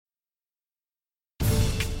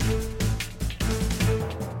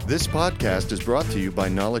This podcast is brought to you by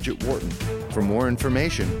Knowledge at Wharton. For more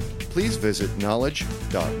information, please visit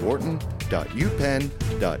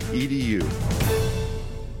knowledge.wharton.upenn.edu.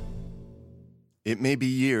 It may be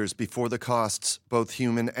years before the costs, both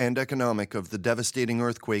human and economic, of the devastating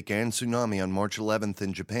earthquake and tsunami on March 11th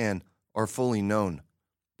in Japan are fully known,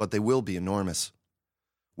 but they will be enormous.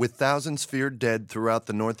 With thousands feared dead throughout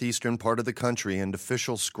the northeastern part of the country and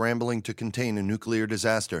officials scrambling to contain a nuclear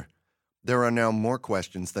disaster, there are now more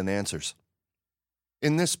questions than answers.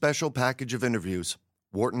 In this special package of interviews,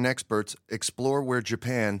 Wharton experts explore where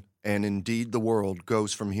Japan, and indeed the world,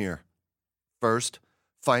 goes from here. First,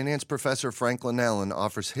 finance professor Franklin Allen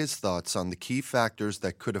offers his thoughts on the key factors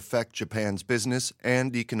that could affect Japan's business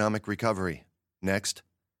and economic recovery. Next,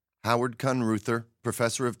 Howard Kunruther,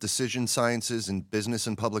 professor of decision sciences in business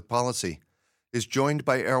and public policy, is joined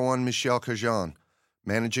by Erwan Michiel-Khajan,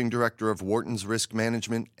 managing director of Wharton's Risk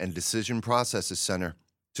Management and Decision Processes Center,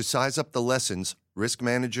 to size up the lessons risk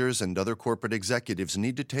managers and other corporate executives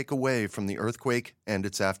need to take away from the earthquake and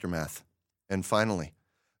its aftermath. And finally,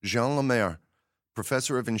 Jean Lemaire,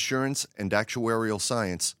 professor of insurance and actuarial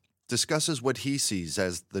science, discusses what he sees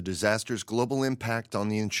as the disaster's global impact on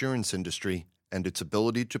the insurance industry and its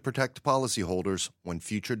ability to protect policyholders when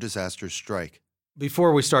future disasters strike.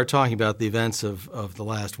 Before we start talking about the events of the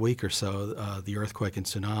last week or so, the earthquake and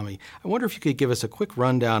tsunami, I wonder if you could give us a quick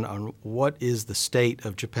rundown on what is the state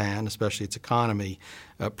of Japan, especially its economy,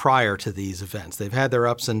 prior to these events. They've had their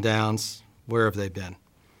ups and downs. Where have they been?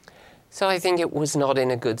 So I think it was not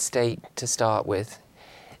in a good state to start with.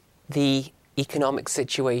 The economic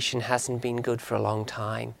situation hasn't been good for a long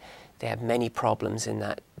time. They have many problems in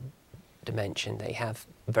that dimension. They have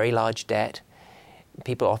very large debt.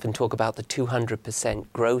 People often talk about the 200%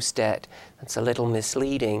 gross debt. That's a little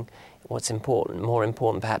misleading. What's important, more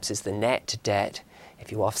important perhaps, is the net debt. If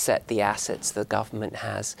you offset the assets the government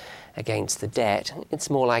has against the debt, it's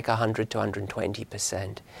more like 100 to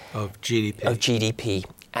 120% of GDP. Of GDP.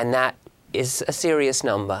 And that is a serious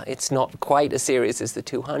number. It's not quite as serious as the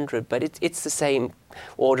 200, but it's the same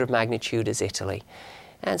order of magnitude as Italy.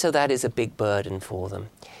 And so that is a big burden for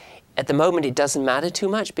them. At the moment, it doesn't matter too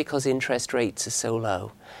much because interest rates are so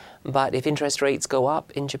low. But if interest rates go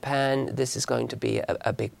up in Japan, this is going to be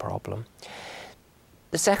a big problem.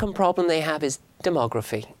 The second problem they have is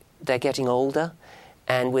demography. They're getting older,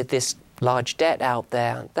 and with this large debt out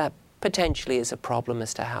there, that potentially is a problem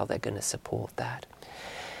as to how they're going to support that.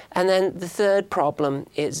 And then the third problem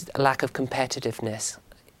is a lack of competitiveness.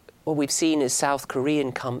 What we've seen is South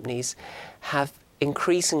Korean companies have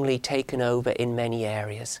increasingly taken over in many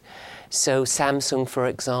areas. So Samsung, for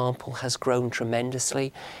example, has grown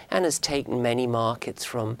tremendously and has taken many markets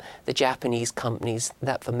from the Japanese companies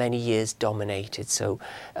that for many years dominated. So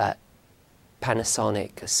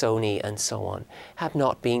Panasonic, Sony, and so on have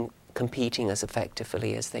not been competing as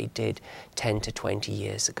effectively as they did 10 to 20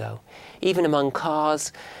 years ago. Even among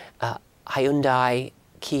cars, Hyundai,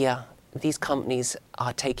 Kia, these companies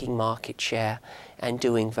are taking market share and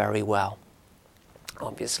doing very well.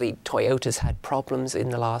 Obviously, Toyota's had problems in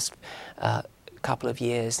the last couple of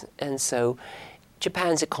years, and so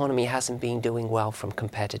Japan's economy hasn't been doing well from a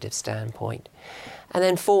competitive standpoint. And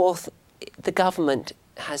then fourth, the government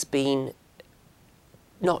has been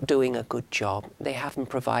not doing a good job. They haven't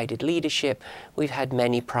provided leadership. We've had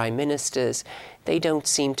many prime ministers. They don't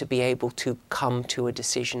seem to be able to come to a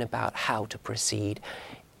decision about how to proceed,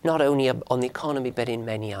 not only on the economy, but in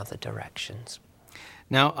many other directions.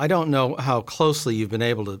 Now, I don't know how closely you've been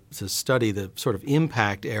able to study the sort of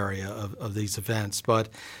impact area of these events, but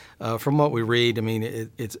from what we read, I mean,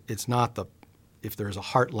 it's not the, if there's a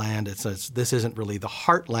heartland, this isn't really the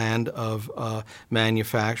heartland of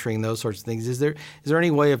manufacturing, those sorts of things. Is there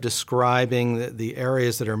any way of describing the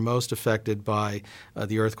areas that are most affected by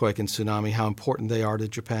the earthquake and tsunami, how important they are to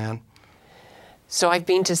Japan? So I've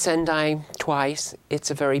been to Sendai twice.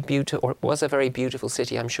 It's a very beautiful, or was a very beautiful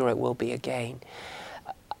city. I'm sure it will be again.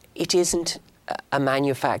 It isn't a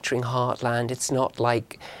manufacturing heartland. It's not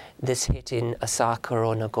like this hit in Osaka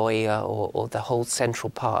or Nagoya or the whole central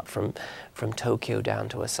part from Tokyo down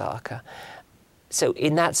to Osaka. So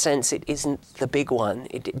in that sense, it isn't the big one.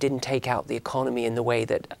 It didn't take out the economy in the way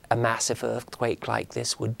that a massive earthquake like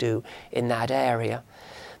this would do in that area.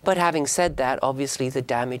 But having said that, obviously the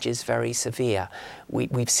damage is very severe.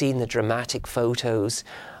 We've seen the dramatic photos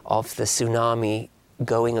of the tsunami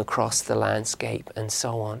going across the landscape and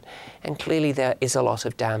so on. And clearly there is a lot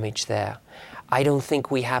of damage there. I don't think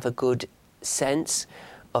we have a good sense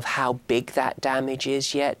of how big that damage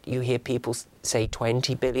is yet. You hear people say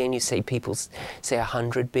 20 billion, you say people say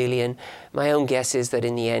 100 billion. My own guess is that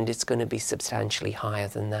in the end it's going to be substantially higher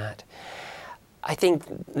than that. I think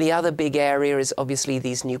the other big area is obviously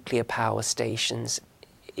these nuclear power stations.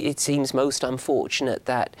 It seems most unfortunate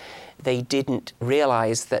that they didn't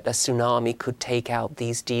realize that a tsunami could take out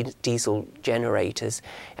these diesel generators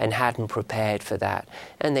and hadn't prepared for that.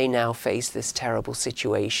 And they now face this terrible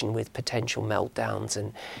situation with potential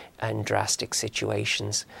meltdowns and drastic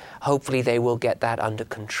situations. Hopefully they will get that under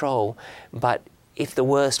control. But if the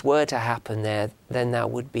worst were to happen there, then that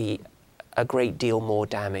would be a great deal more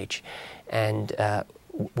damage and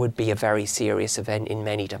would be a very serious event in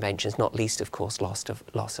many dimensions, not least, of course, loss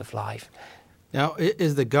of life. Now,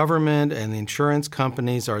 is the government and the insurance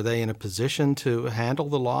companies, are they in a position to handle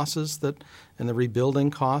the losses and the rebuilding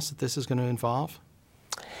costs that this is going to involve?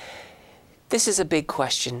 This is a big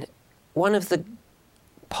question. One of the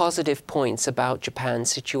positive points about Japan's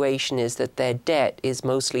situation is that their debt is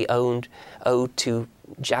mostly owed to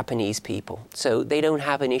Japanese people. So they don't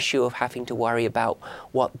have an issue of having to worry about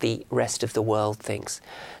what the rest of the world thinks.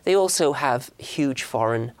 They also have huge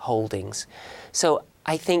foreign holdings. So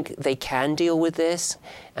I think they can deal with this,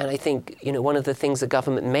 and I think one of the things the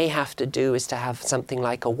government may have to do is to have something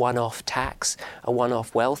like a one-off tax, a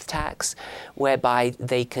one-off wealth tax, whereby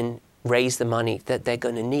they can raise the money that they're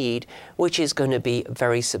going to need, which is going to be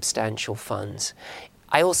very substantial funds.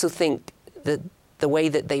 I also think that the way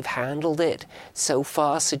that they've handled it so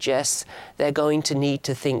far suggests they're going to need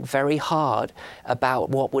to think very hard about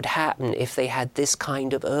what would happen if they had this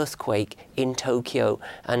kind of earthquake in Tokyo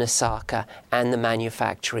and Osaka and the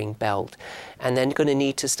manufacturing belt. And they're going to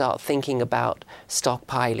need to start thinking about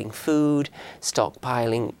stockpiling food,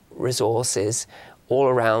 stockpiling resources all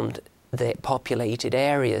around the populated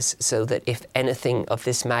areas so that if anything of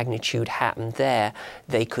this magnitude happened there,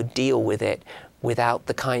 they could deal with it without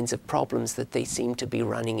the kinds of problems that they seem to be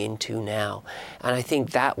running into now. And I think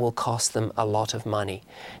that will cost them a lot of money.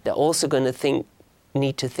 They're also going to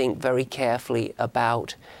need to think very carefully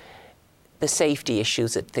about the safety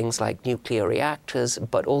issues at things like nuclear reactors,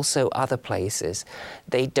 but also other places.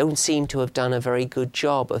 They don't seem to have done a very good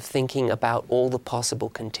job of thinking about all the possible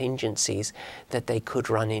contingencies that they could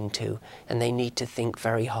run into, and they need to think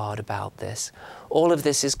very hard about this. All of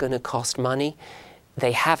this is going to cost money.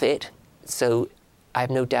 They have it, so I have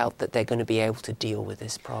no doubt that they're going to be able to deal with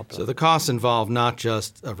this problem. So the costs involve not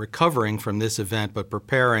just recovering from this event, but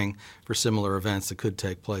preparing for similar events that could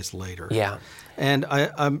take place later. Yeah. And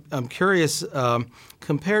I'm curious,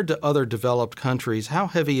 compared to other developed countries, how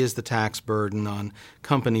heavy is the tax burden on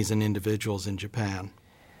companies and individuals in Japan?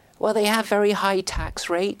 Well, they have very high tax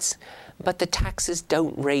rates, but the taxes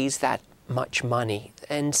don't raise that much money.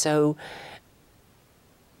 And so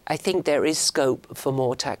I think there is scope for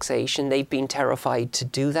more taxation. They've been terrified to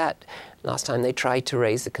do that. Last time they tried to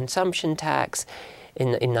raise the consumption tax in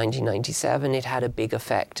 1997, it had a big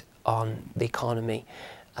effect on the economy.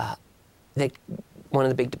 One of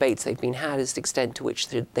the big debates they've been had is the extent to which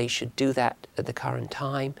they should do that at the current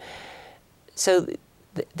time. So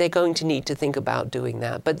they're going to need to think about doing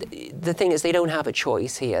that. But the thing is, they don't have a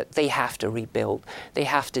choice here. They have to rebuild. They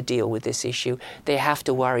have to deal with this issue. They have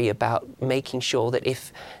to worry about making sure that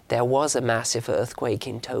if there was a massive earthquake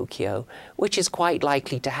in Tokyo, which is quite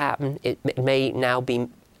likely to happen, it may now be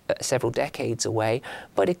several decades away,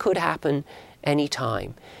 but it could happen any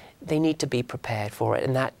time. They need to be prepared for it,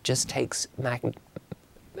 and that just takes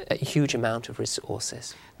a huge amount of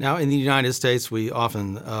resources. Now, in the United States, we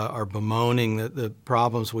often are bemoaning the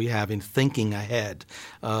problems we have in thinking ahead.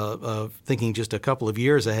 Thinking just a couple of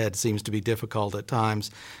years ahead seems to be difficult at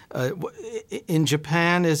times. In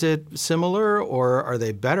Japan, is it similar, or are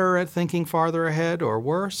they better at thinking farther ahead, or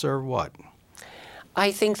worse, or what?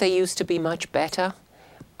 I think they used to be much better.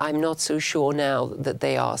 I'm not so sure now that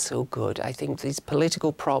they are so good. I think these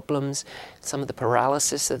political problems, some of the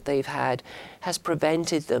paralysis that they've had, has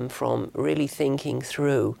prevented them from really thinking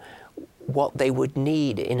through what they would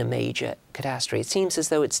need in a major catastrophe. It seems as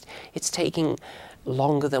though it's taking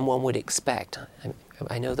longer than one would expect.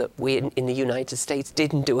 I know that we in the United States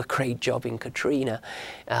didn't do a great job in Katrina,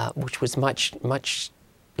 which was much, much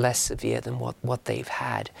less severe than what they've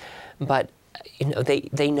had. But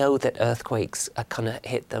they know that earthquakes are going to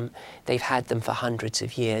hit them. They've had them for hundreds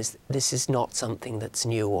of years. This is not something that's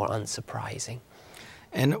new or unsurprising.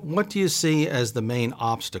 And what do you see as the main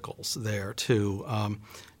obstacles there to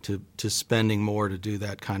spending more to do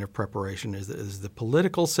that kind of preparation? Is the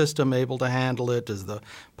political system able to handle it? Is the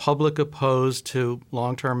public opposed to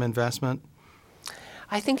long-term investment?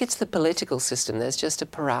 I think it's the political system. There's just a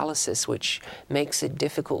paralysis which makes it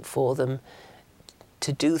difficult for them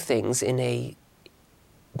to do things in a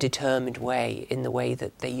determined way, in the way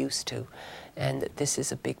that they used to, and that this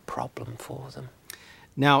is a big problem for them.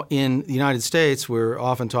 Now, in the United States, we're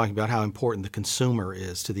often talking about how important the consumer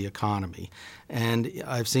is to the economy. And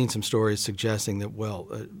I've seen some stories suggesting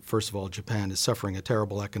that, first of all, Japan is suffering a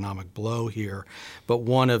terrible economic blow here. But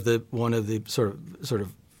one of the sort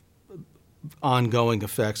of ongoing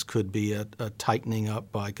effects could be a tightening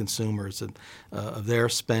up by consumers of their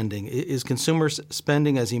spending. Is consumer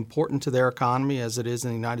spending as important to their economy as it is in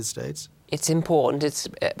the United States? It's important. It's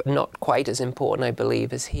not quite as important, I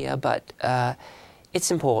believe, as here, but it's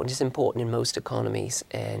important. It's important in most economies,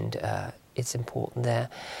 and it's important there.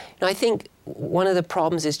 I think one of the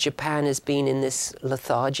problems is Japan has been in this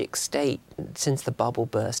lethargic state since the bubble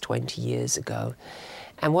burst 20 years ago.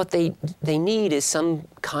 And what they need is some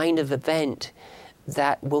kind of event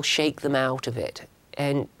that will shake them out of it.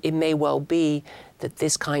 And it may well be that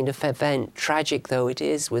this kind of event, tragic though it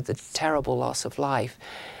is with the terrible loss of life,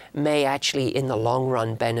 may actually in the long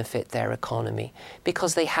run benefit their economy,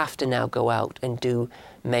 because they have to now go out and do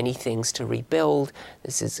many things to rebuild.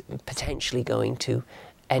 This is potentially going to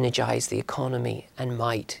energize the economy and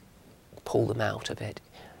might pull them out of it.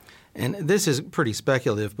 And this is pretty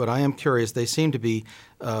speculative, but I am curious. They seem to be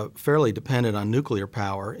fairly dependent on nuclear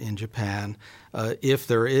power in Japan. If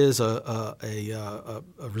there is a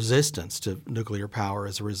resistance to nuclear power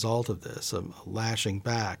as a result of this, a lashing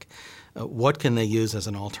back, what can they use as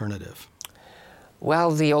an alternative?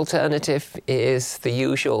 Well, the alternative is the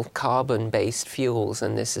usual carbon-based fuels,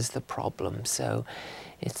 and this is the problem. So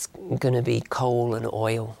it's going to be coal and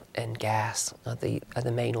oil and gas are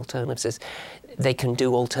the main alternatives. They can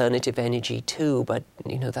do alternative energy too, but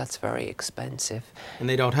that's very expensive. And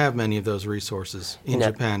they don't have many of those resources in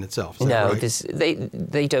Japan itself. Is that right?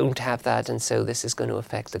 They don't have that, and so this is going to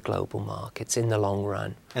affect the global markets in the long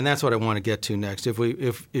run. And that's what I want to get to next.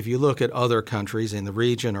 If you look at other countries in the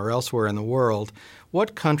region or elsewhere in the world,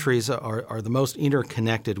 what countries are the most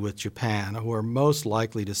interconnected with Japan, who are most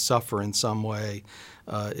likely to suffer in some way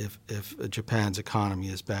if Japan's economy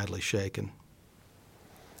is badly shaken?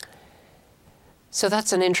 So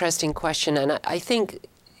that's an interesting question, and I think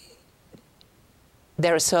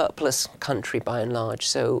they're a surplus country by and large,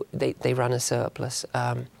 so they run a surplus.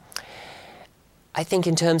 I think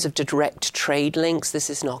in terms of direct trade links, this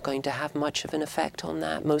is not going to have much of an effect on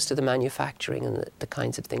that. Most of the manufacturing and the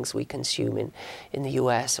kinds of things we consume in the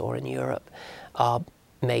US or in Europe are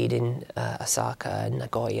made in Osaka and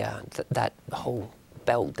Nagoya, that whole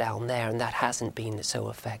belt down there, and that hasn't been so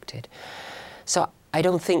affected. So I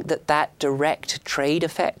don't think that direct trade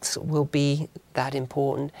effects will be that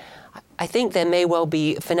important. I think there may well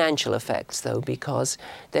be financial effects, though, because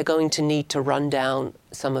they're going to need to run down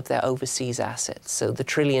some of their overseas assets. So the $1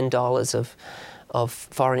 trillion of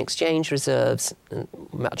foreign exchange reserves,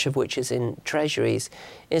 much of which is in treasuries,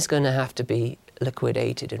 is going to have to be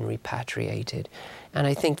liquidated and repatriated. And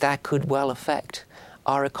I think that could well affect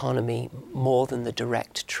our economy more than the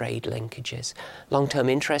direct trade linkages. Long-term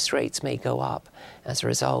interest rates may go up as a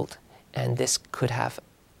result, and this could have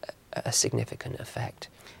a significant effect.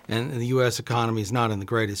 And the U.S. economy is not in the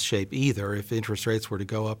greatest shape either. If interest rates were to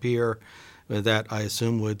go up here, that, I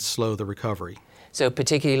assume, would slow the recovery. So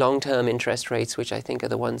particularly long-term interest rates, which I think are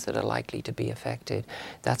the ones that are likely to be affected,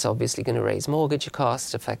 that's obviously going to raise mortgage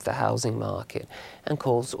costs, affect the housing market, and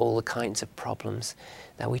cause all the kinds of problems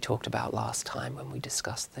that we talked about last time when we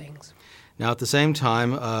discussed things. Now, at the same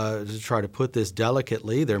time, to try to put this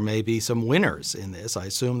delicately, there may be some winners in this. I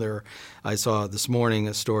assume I saw this morning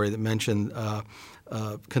a story that mentioned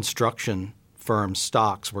construction firm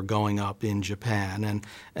stocks were going up in Japan,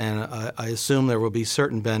 and I assume there will be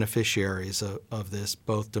certain beneficiaries of this,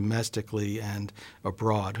 both domestically and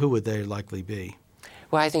abroad. Who would they likely be?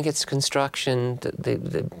 Well, I think it's construction,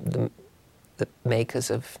 the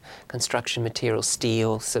makers of construction materials,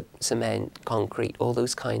 steel, cement, concrete, all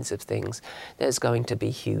those kinds of things. There's going to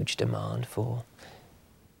be huge demand for.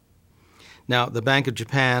 Now, the Bank of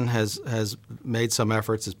Japan has made some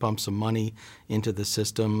efforts, has pumped some money into the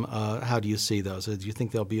system. How do you see those? Do you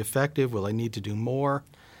think they'll be effective? Will they need to do more?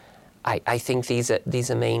 I think these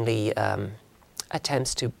are mainly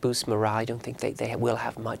attempts to boost morale. I don't think they will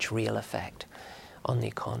have much real effect on the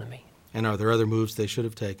economy. And are there other moves they should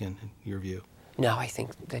have taken, in your view? No, I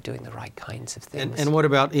think they're doing the right kinds of things. And what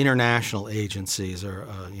about international agencies, or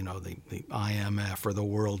the IMF or the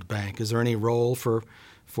World Bank? Is there any role for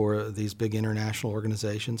these big international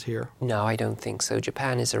organizations here? No, I don't think so.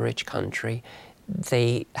 Japan is a rich country.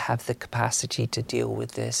 They have the capacity to deal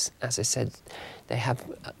with this. As I said, they have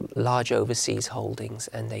large overseas holdings,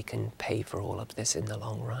 and they can pay for all of this in the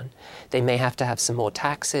long run. They may have to have some more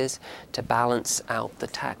taxes to balance out the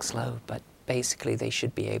tax load, but basically they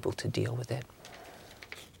should be able to deal with it.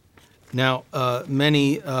 Now,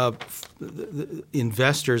 many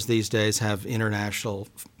investors these days have international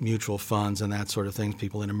mutual funds and that sort of thing.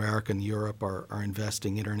 People in America and Europe are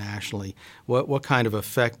investing internationally. What kind of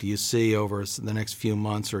effect do you see over the next few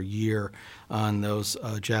months or year on those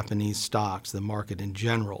Japanese stocks, the market in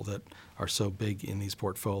general, that are so big in these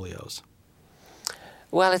portfolios?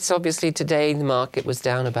 Well, it's obviously today the market was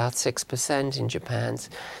down about 6% in Japan,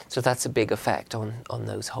 so that's a big effect on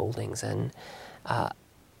those holdings. And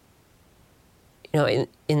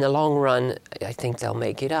in the long run, I think they'll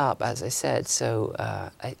make it up, as I said. So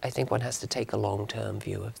I think one has to take a long-term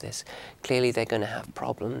view of this. Clearly, they're going to have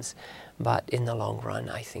problems, but in the long run,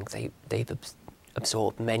 I think they've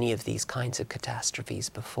absorbed many of these kinds of catastrophes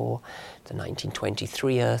before. The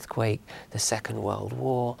 1923 earthquake, the Second World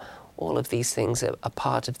War, all of these things are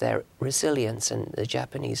part of their resilience, and the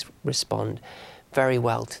Japanese respond very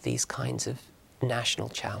well to these kinds of national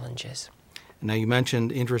challenges. Now, you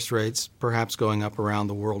mentioned interest rates perhaps going up around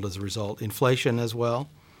the world as a result. Inflation as well?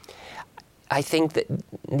 I think that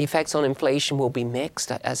the effects on inflation will be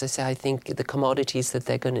mixed. As I say, I think the commodities that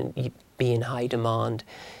they're going to be in high demand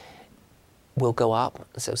will go up,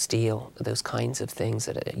 so steel, those kinds of things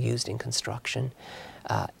that are used in construction.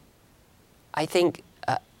 I think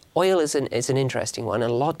oil is an interesting one,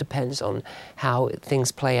 and a lot depends on how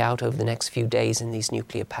things play out over the next few days in these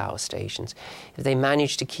nuclear power stations. If they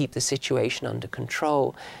manage to keep the situation under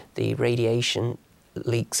control, the radiation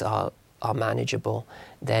leaks are manageable,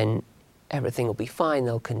 then everything will be fine.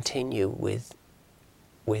 They'll continue with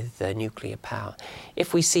nuclear power.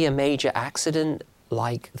 If we see a major accident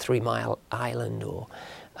like 3 Mile Island or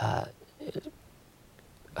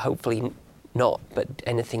hopefully not, but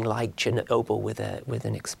anything like Chernobyl with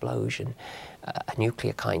an explosion, a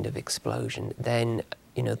nuclear kind of explosion, then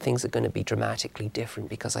things are going to be dramatically different,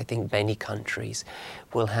 because I think many countries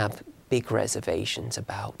will have big reservations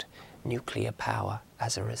about nuclear power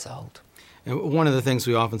as a result. And one of the things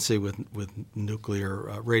we often see with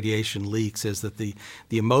nuclear radiation leaks is that the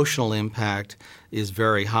emotional impact is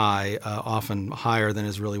very high, often higher than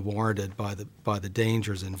is really warranted by the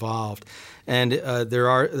dangers involved. And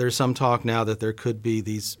there's some talk now that there could be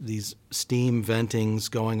these steam ventings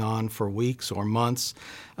going on for weeks or months.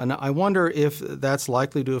 And I wonder if that's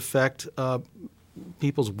likely to affect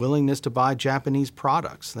people's willingness to buy Japanese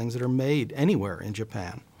products, things that are made anywhere in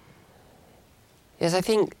Japan. Yes, I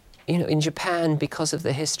think in Japan, because of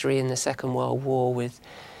the history in the Second World War with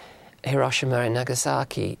Hiroshima and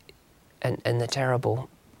Nagasaki and the terrible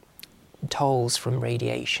tolls from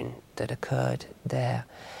radiation that occurred there,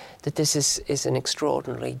 that this is an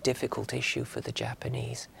extraordinarily difficult issue for the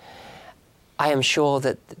Japanese. I am sure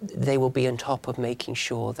that they will be on top of making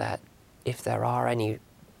sure that if there are any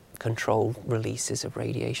controlled releases of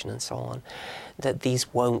radiation and so on, that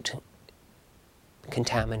these won't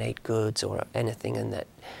contaminate goods or anything, and that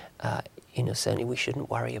certainly we shouldn't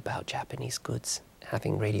worry about Japanese goods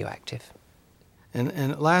having radioactive.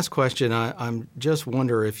 And last question, I'm just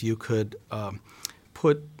wonder if you could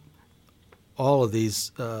put all of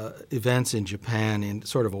these events in Japan in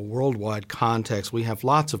sort of a worldwide context. We have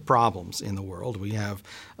lots of problems in the world. We have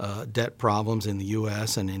debt problems in the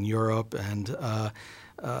U.S. and in Europe, and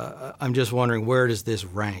I'm just wondering, where does this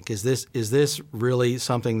rank? Is this really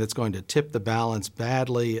something that's going to tip the balance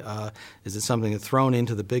badly? Is it something that thrown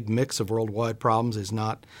into the big mix of worldwide problems is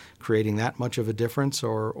not creating that much of a difference,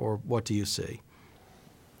 or what do you see?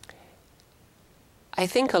 I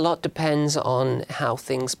think a lot depends on how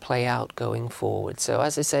things play out going forward. So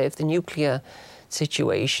as I say, if the nuclear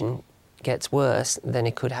situation gets worse, then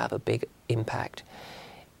it could have a big impact.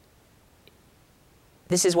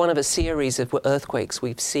 This is one of a series of earthquakes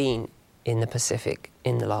we've seen in the Pacific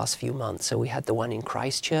in the last few months. So we had the one in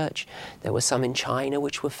Christchurch. There were some in China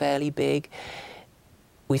which were fairly big.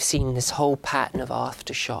 We've seen this whole pattern of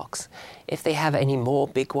aftershocks. If they have any more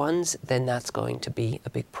big ones, then that's going to be a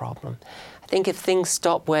big problem. I think if things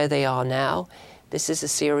stop where they are now, this is a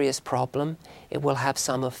serious problem. It will have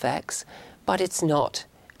some effects, but it's not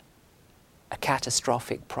a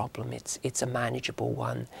catastrophic problem. It's a manageable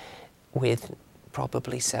one with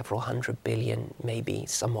probably several hundred billion, maybe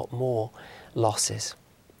somewhat more, losses.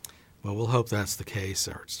 Well, we'll hope that's the case,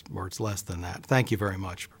 or it's less than that. Thank you very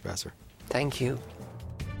much, Professor. Thank you.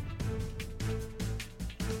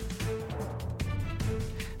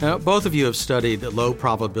 Now, both of you have studied low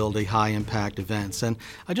probability, high impact events, and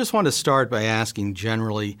I just want to start by asking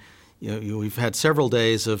generally, we've had several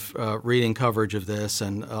days of reading coverage of this,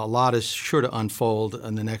 and a lot is sure to unfold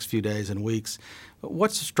in the next few days and weeks.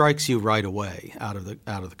 What strikes you right away out of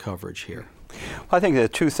the coverage here? I think there are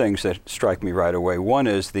two things that strike me right away. One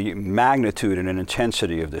is the magnitude and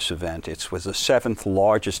intensity of this event. It was the 7th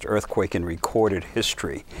largest earthquake in recorded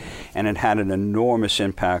history, and it had an enormous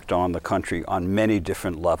impact on the country on many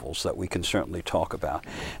different levels that we can certainly talk about.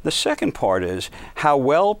 The second part is how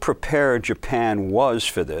well prepared Japan was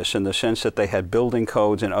for this, in the sense that they had building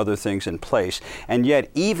codes and other things in place, and yet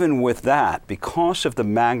even with that, because of the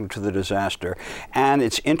magnitude of the disaster and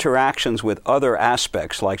its interactions with other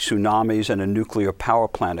aspects like tsunamis and a nuclear power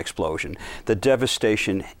plant explosion, the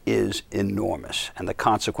devastation is enormous, and the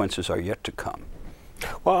consequences are yet to come.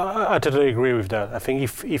 Well, I totally agree with that. I think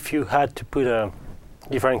if you had to put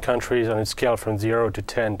different countries on a scale from 0 to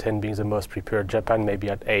 10, 10 being the most prepared, Japan may be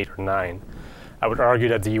at 8 or 9. I would argue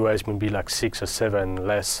that the US would be like 6 or 7,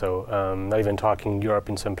 less so, not even talking Europe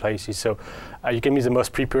in some places. So you can be the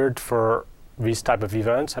most prepared for these type of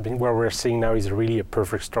events. I think what we're seeing now is really a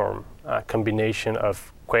perfect storm, a combination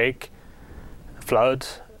of quake, flood,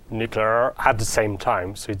 nuclear at the same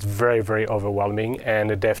time. So it's very, very overwhelming,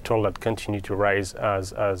 and a death toll that continues to rise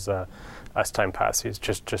as time passes.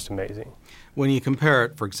 Just amazing. When you compare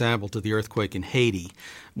it, for example, to the earthquake in Haiti,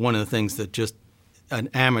 one of the things that just an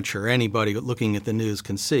amateur, anybody looking at the news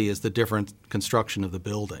can see is the different construction of the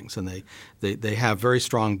buildings. And they have very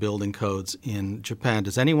strong building codes in Japan.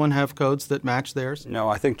 Does anyone have codes that match theirs? No,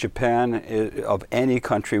 I think Japan, of any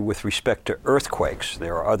country with respect to earthquakes,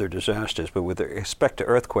 there are other disasters, but with respect to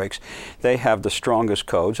earthquakes, they have the strongest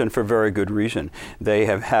codes, and for very good reason. They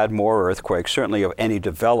have had more earthquakes, certainly of any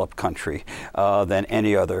developed country, than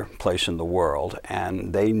any other place in the world.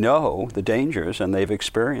 And they know the dangers, and they've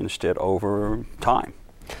experienced it over time.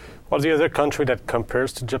 Well, the other country that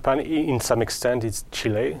compares to Japan in some extent is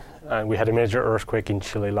Chile. We had a major earthquake in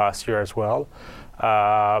Chile last year as well.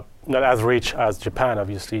 Not as rich as Japan,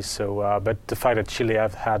 obviously. So, but the fact that Chile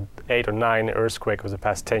have had 8 or 9 earthquakes over the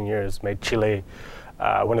past 10 years made Chile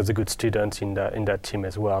one of the good students in that team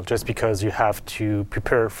as well, just because you have to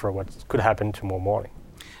prepare for what could happen tomorrow morning.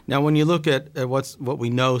 Now, when you look at what we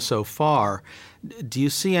know so far, do you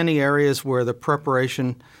see any areas where the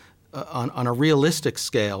preparation on a realistic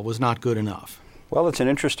scale was not good enough? Well, it's an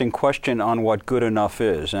interesting question on what good enough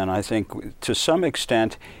is, and I think to some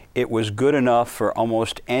extent it was good enough for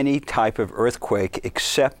almost any type of earthquake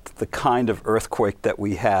except the kind of earthquake that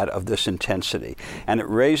we had of this intensity. And it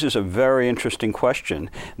raises a very interesting question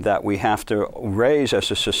that we have to raise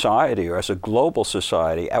as a society or as a global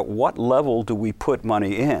society. At what level do we put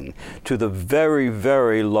money in to the very,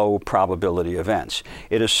 very low probability events?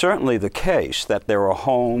 It is certainly the case that there are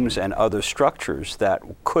homes and other structures that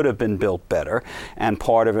could have been built better, and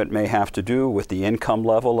part of it may have to do with the income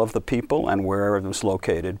level of the people and where it was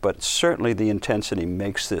located. But certainly the intensity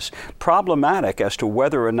makes this problematic as to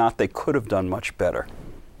whether or not they could have done much better.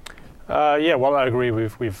 Yeah, well, I agree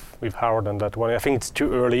with Howard on that one. I think it's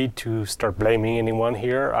too early to start blaming anyone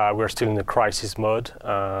here. We're still in a crisis mode,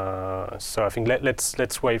 so I think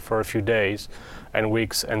let's wait for a few days and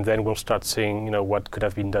weeks, and then we'll start seeing what could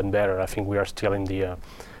have been done better. I think we are still in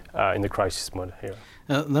the crisis mode here.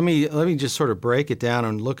 Let me just sort of break it down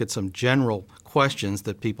and look at some general questions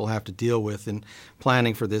that people have to deal with in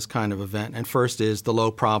planning for this kind of event. And first is the low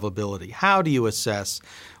probability. How do you assess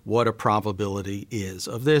what a probability is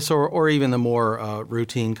of this or even the more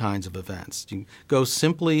routine kinds of events? Do you go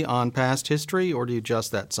simply on past history, or do you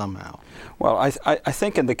adjust that somehow? Well, I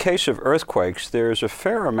think in the case of earthquakes, there's a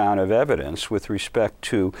fair amount of evidence with respect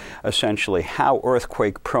to essentially how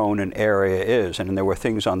earthquake-prone an area is. And there were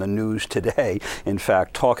things on the news today, in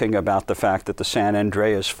fact, talking about the fact that the San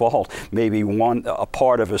Andreas Fault may be a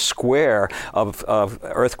part of a square of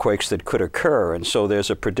earthquakes that could occur. And so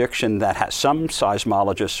there's a prediction that some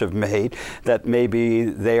seismologists have made that maybe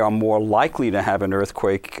they are more likely to have an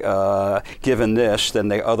earthquake given this than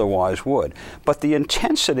they otherwise would. But the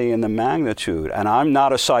intensity and the magnitude, and I'm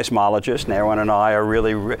not a seismologist, Narwan and I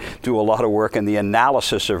really do a lot of work in the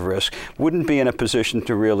analysis of risk, wouldn't be in a position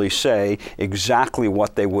to really say exactly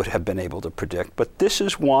what they would have been able to predict. But this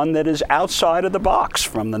is one that is outside of the box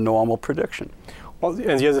from the normal prediction. Well,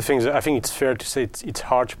 and the other thing is, I think it's fair to say it's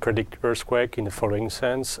hard to predict earthquake in the following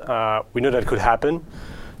sense. We know that could happen.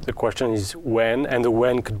 The question is when, and the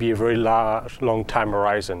when could be a very long time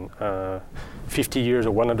horizon. 50 years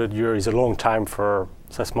or 100 years is a long time for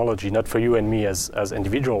seismology, not for you and me as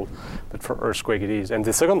individual, but for earthquake it is. And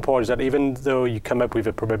the second point is that even though you come up with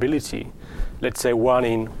a probability, let's say 1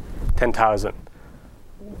 in 10,000,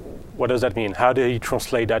 what does that mean? How do you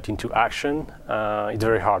translate that into action? It's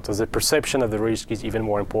very hard. So the perception of the risk is even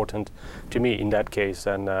more important to me in that case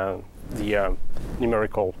than the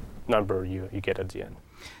numerical number you get at the end.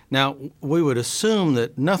 Now, we would assume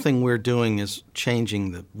that nothing we're doing is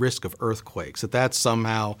changing the risk of earthquakes, that that's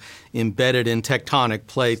somehow embedded in tectonic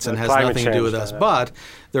plates and has nothing to do with us. But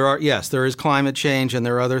there is climate change, and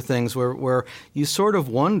there are other things where you sort of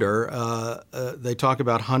wonder. They talk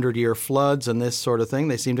about 100-year floods and this sort of thing.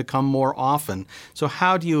 They seem to come more often. So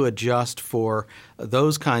how do you adjust for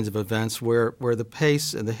those kinds of events where the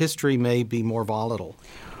pace and the history may be more volatile?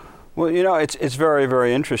 Well, it's very,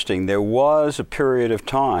 very interesting. There was a period of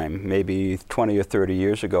time, maybe 20 or 30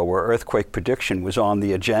 years ago, where earthquake prediction was on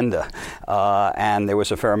the agenda. And there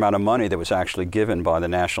was a fair amount of money that was actually given by the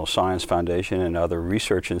National Science Foundation and other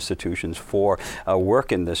research institutions for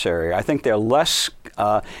work in this area. I think they're less,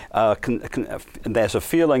 there's a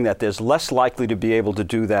feeling that there's less likely to be able to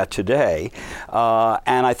do that today.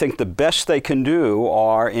 And I think the best they can do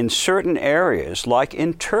are in certain areas, like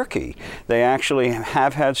in Turkey. They actually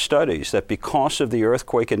have had studies that because of the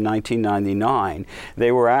earthquake in 1999,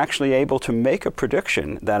 they were actually able to make a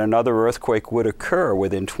prediction that another earthquake would occur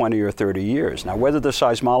within 20 or 30 years. Now, whether the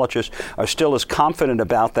seismologists are still as confident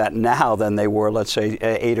about that now than they were, let's say,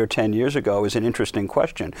 8 or 10 years ago is an interesting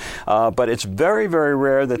question. But it's very, very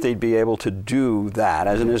rare that they'd be able to do that.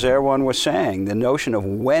 As Erwan was saying, the notion of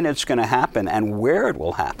when it's going to happen and where it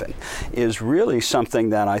will happen is really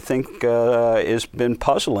something that I think has been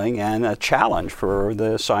puzzling and a challenge for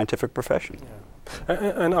the scientific profession. Yeah.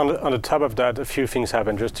 And on the top of that, a few things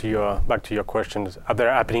happen. Just to back to your questions, are they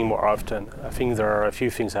happening more often? I think there are a few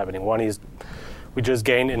things happening. One is we just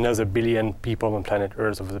gained another billion people on planet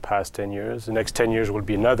Earth over the past 10 years. The next 10 years will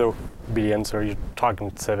be another billion, so you're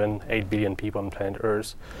talking 7-8 billion people on planet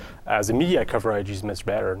Earth. The media coverage is much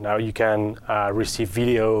better. Now you can receive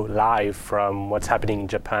video live from what's happening in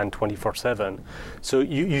Japan 24/7. So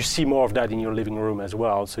you see more of that in your living room as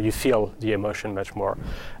well, so you feel the emotion much more.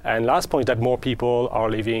 And last point, that more people are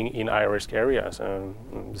living in high-risk areas.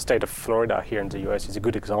 The state of Florida here in the US is a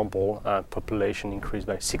good example. Population increased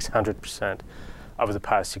by 600% over the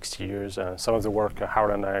past 60 years. Some of the work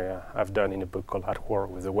Howard and I have done in a book called At War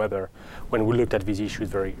with the Weather, when we looked at these issues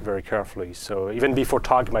very, very carefully. So even before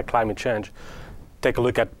talking about climate change, take a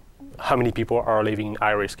look at how many people are living in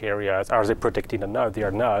high-risk areas. Are they protected or not? They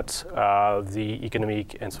are not. The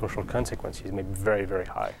economic and social consequences may be very, very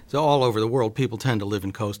high. So all over the world, people tend to live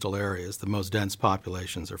in coastal areas. The most dense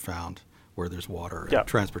populations are found where there's water and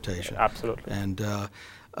transportation. Yeah, absolutely. And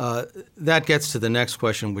that gets to the next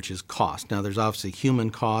question, which is cost. Now, there's obviously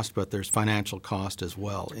human cost, but there's financial cost as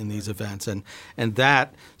well in these events. And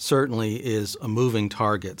that certainly is a moving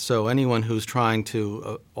target. So anyone who's trying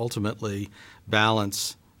to ultimately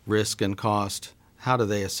balance risk and cost, how do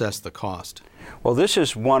they assess the cost? Well, this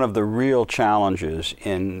is one of the real challenges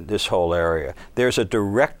in this whole area. There's a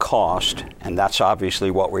direct cost, and that's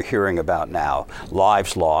obviously what we're hearing about now,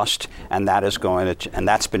 lives lost, and that is and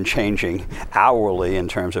that's been changing hourly in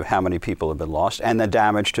terms of how many people have been lost, and the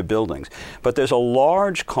damage to buildings. But there's a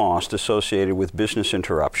large cost associated with business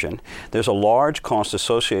interruption. There's a large cost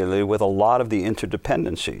associated with a lot of the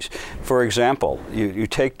interdependencies. For example, you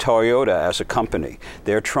take Toyota as a company.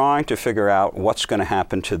 They're trying to figure out what's going to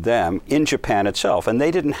happen to them in Japan itself, and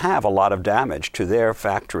they didn't have a lot of damage to their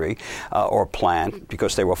factory or plant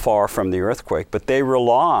because they were far from the earthquake, but they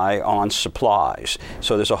rely on supplies.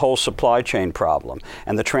 So there's a whole supply chain problem,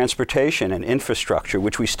 and the transportation and infrastructure,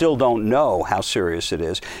 which we still don't know how serious it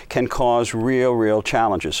is, can cause real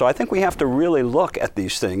challenges. So I think we have to really look at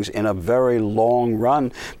these things in a very long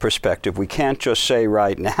run perspective. We can't just say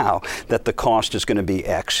right now that the cost is going to be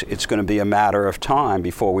X. It's going to be a matter of time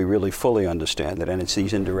before we really fully understand it, and it's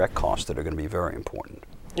these indirect costs that are going to be very important.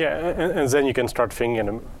 Yeah, and then you can start thinking at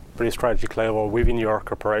a pretty strategic level within your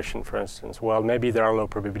corporation, for instance. Well, maybe there are low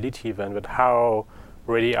probability events, but how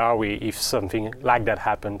ready are we if something like that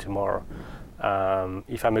happened tomorrow?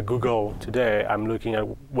 If I'm a Google today, I'm looking at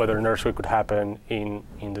whether an earthquake could happen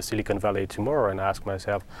in the Silicon Valley tomorrow and ask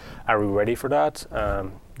myself, are we ready for that?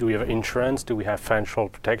 Do we have insurance? Do we have financial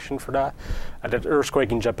protection for that? That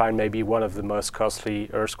earthquake in Japan may be one of the most costly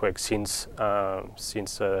earthquakes since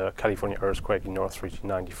California earthquake in Northridge in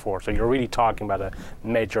 '94. So you're really talking about a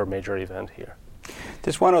major event here.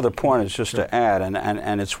 There's one other point is just to add,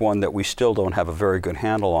 and it's one that we still don't have a very good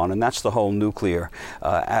handle on, and that's the whole nuclear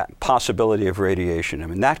possibility of radiation. I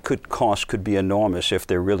mean, that cost could be enormous if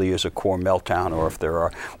there really is a core meltdown, or if there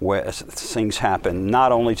are things happen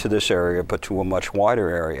not only to this area but to a much wider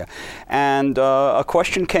area. And a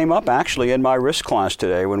question came up actually in my risk class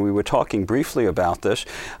today when we were talking briefly about this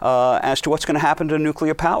as to what's going to happen to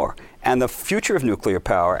nuclear power. and the future of nuclear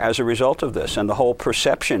power as a result of this, and the whole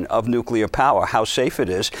perception of nuclear power, how safe it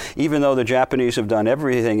is, even though the Japanese have done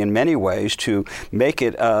everything in many ways to make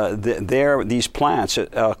it these plants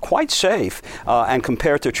quite safe, and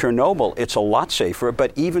compared to Chernobyl, it's a lot safer.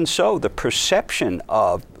 But even so, the perception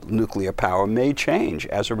of nuclear power may change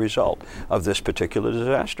as a result of this particular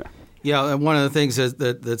disaster. Yeah, and one of the things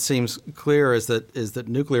that seems clear is that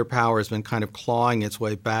nuclear power has been kind of clawing its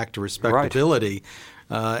way back to respectability,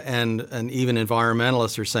 right. And even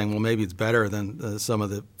environmentalists are saying, well, maybe it's better than some of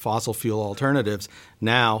the fossil fuel alternatives.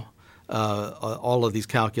 Now, all of these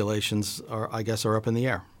calculations are up in the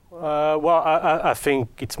air. Well, I think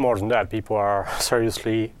it's more than that. People are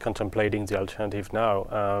seriously contemplating the alternative now.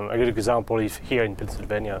 A good example is here in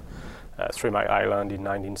Pennsylvania. 3 Mile Island in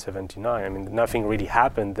 1979. I mean, nothing really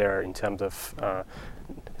happened there in terms of,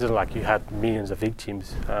 it's not like you had millions of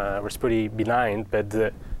victims. It was pretty benign, but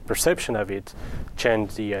the perception of it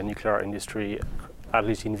changed the nuclear industry, at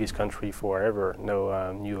least in this country, forever.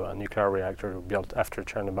 No new nuclear reactor built after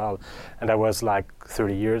Chernobyl, and that was like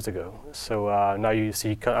 30 years ago. So now you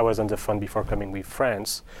see, I was on the phone before coming with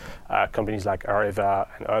France. Companies like Areva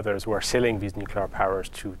and others were selling these nuclear powers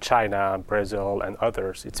to China, Brazil, and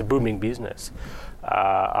others. It's a booming business.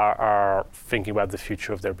 Are thinking about the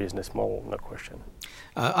future of their business model, no question.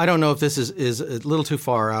 I don't know if this is a little too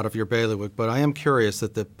far out of your bailiwick, but I am curious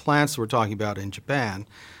that the plants we're talking about in Japan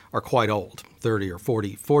are quite old, 30 or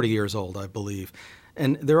 40 years old, I believe.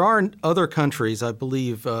 And there are other countries, I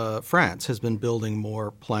believe France has been building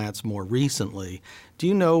more plants more recently. Do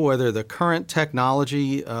you know whether the current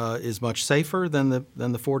technology is much safer than the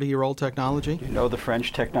 40-year-old technology? Do you know the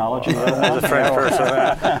French technology? As a French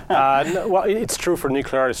person, no, well, it's true for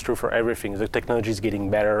nuclear. It's true for everything. The technology is getting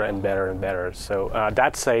better and better and better. So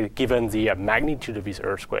that said, given the magnitude of this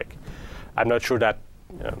earthquake, I'm not sure that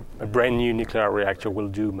a brand new nuclear reactor will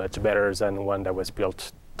do much better than one that was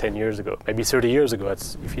built 10 years ago, maybe 30 years ago,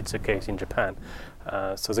 if it's the case in Japan.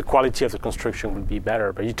 So the quality of the construction will be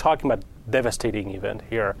better. But you're talking about devastating event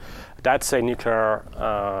here. That's a nuclear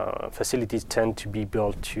facilities tend to be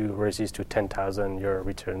built to resist to 10,000-year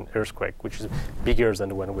return earthquake, which is bigger than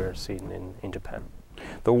the one we're seeing in Japan.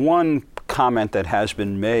 The one comment that has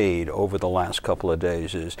been made over the last couple of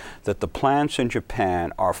days is that the plants in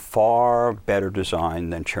Japan are far better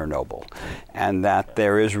designed than Chernobyl, and that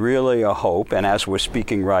there is really a hope, and as we're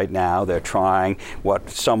speaking right now, they're trying what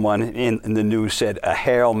someone in the news said, a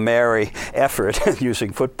Hail Mary effort,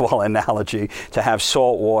 using football analogy, to have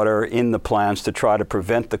salt water in the plants to try to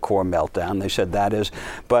prevent the core meltdown. They said that is,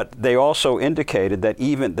 but they also indicated that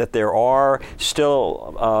even that there are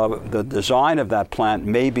still, the design of that plant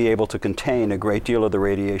may be able to contain a great deal of the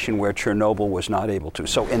radiation where Chernobyl was not able to.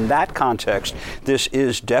 So in that context, this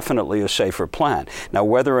is definitely a safer plant. Now,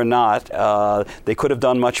 whether or not they could have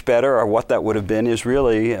done much better or what that would have been is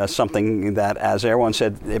really something that, as Erwan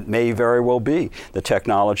said, it may very well be. The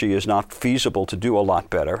technology is not feasible to do a lot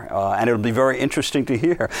better. And it'll be very interesting to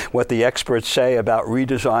hear what the experts say about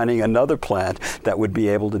redesigning another plant that would be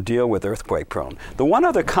able to deal with earthquake prone. The one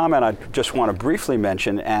other comment I just want to briefly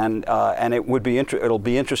mention, and it would be it'll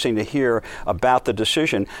be interesting to hear about the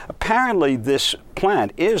decision. Apparently, this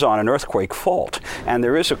plant is on an earthquake fault, and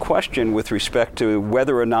there is a question with respect to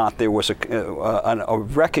whether or not there was a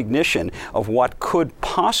recognition of what could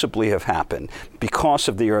possibly have happened because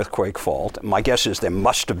of the earthquake fault. My guess is there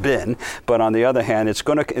must have been, but on the other hand,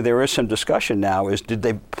 there is some discussion now: did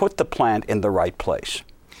they put the plant in the right place?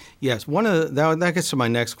 Yes, that gets to my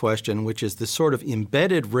next question, which is the sort of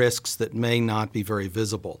embedded risks that may not be very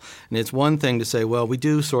visible. And it's one thing to say, well, we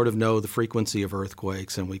do sort of know the frequency of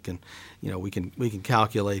earthquakes, and we can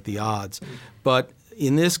calculate the odds. But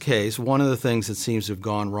in this case, one of the things that seems to have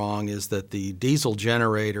gone wrong is that the diesel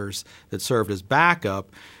generators that served as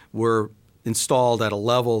backup were installed at a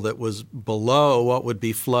level that was below what would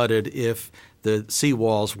be flooded if the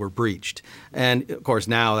seawalls were breached. And, of course,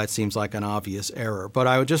 now that seems like an obvious error. But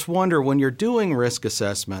I would just wonder, when you're doing risk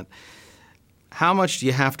assessment, how much do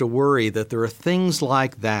you have to worry that there are things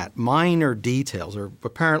like that, minor details, or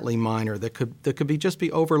apparently minor, that could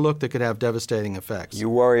be overlooked, that could have devastating effects? You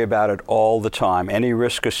worry about it all the time. Any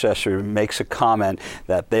risk assessor makes a comment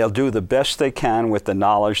that they'll do the best they can with the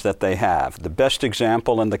knowledge that they have. The best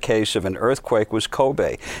example in the case of an earthquake was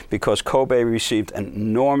Kobe, because Kobe received an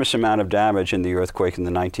enormous amount of damage in the earthquake in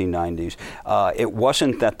the 1990s. It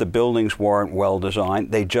wasn't that the buildings weren't well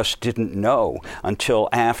designed. They just didn't know until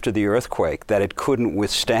after the earthquake that it couldn't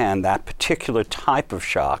withstand that particular type of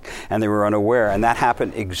shock, and they were unaware. And that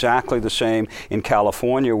happened exactly the same in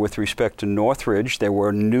California with respect to Northridge. There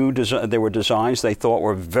were there were designs they thought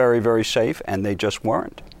were very, very safe, and they just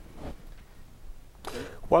weren't.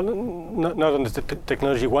 Well, not on the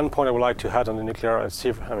technology. One point I would like to add on the nuclear,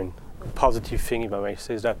 positive thing, if I may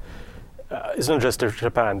say, is that it's not just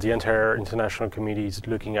Japan. The entire international community is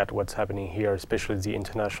looking at what's happening here, especially the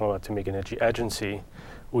International Atomic Energy Agency,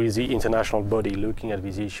 who is the international body looking at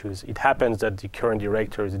these issues. It happens that the current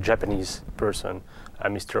director is a Japanese person,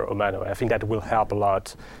 Mr. Omano. I think that will help a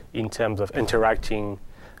lot in terms of interacting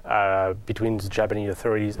between the Japanese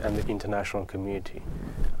authorities and the international community.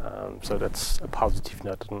 So that's a positive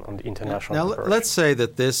note on the international. Now, let's say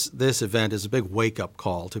that this event is a big wake-up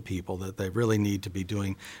call to people, that they really need to be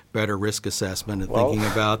doing better risk assessment and thinking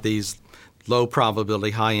about these low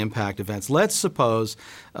probability, high impact events. Let's suppose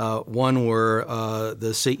one were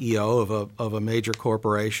the CEO of a major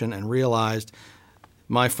corporation and realized,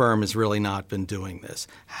 my firm has really not been doing this.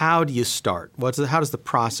 How do you start? How does the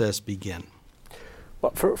process begin?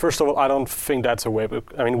 Well, first of all, I don't think that's a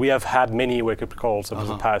wake-up. We have had many wake-up calls over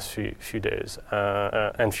the past few days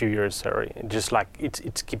and few years. Sorry, just like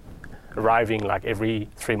it's keep arriving like every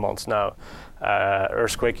 3 months now.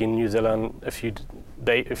 Earthquake in New Zealand a few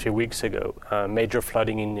weeks ago. Major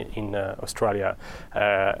flooding in Australia.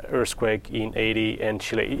 Earthquake in Haiti and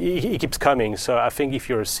Chile. It keeps coming. So I think if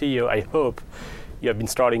you're a CEO, I hope you have been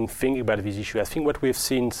starting thinking about this issue. I think what we've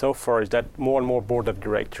seen so far is that more and more board of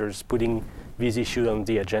directors putting these issues on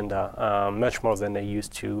the agenda, much more than they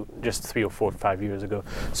used to just 3 or 4 or 5 years ago.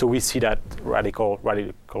 So we see that radical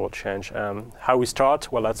change. How we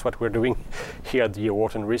start? Well, that's what we're doing here at the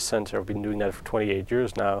Wharton Risk Center. We've been doing that for 28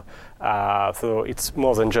 years now. So it's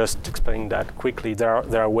more than just explaining that quickly.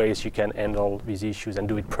 There are ways you can handle these issues and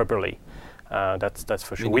do it properly. That's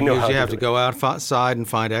for sure. We know how to have to go outside and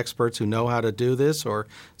find experts who know how to do this, or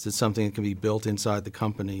is it something that can be built inside the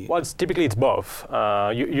company? Well, typically it's both.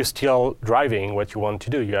 You're still driving what you want to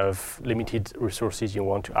do. You have limited resources you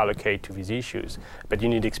want to allocate to these issues, but you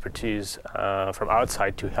need expertise from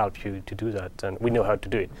outside to help you to do that, and we know how to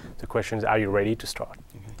do it. The question is, are you ready to start?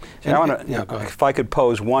 If I could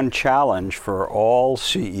pose one challenge for all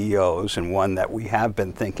CEOs, and one that we have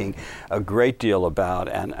been thinking a great deal about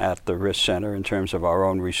and at the Risk Center in terms of our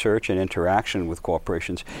own research and interaction with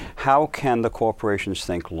corporations, how can the corporations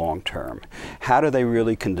think long term? How do they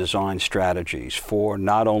really can design strategies for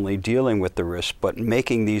not only dealing with the risk, but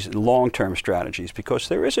making these long-term strategies? Because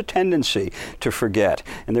there is a tendency to forget,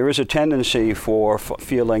 and there is a tendency for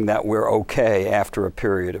feeling that we're okay after a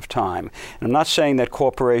period of time. And I'm not saying that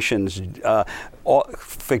corporations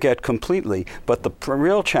forget completely, but the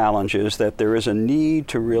real challenge is that there is a need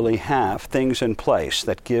to really have things in place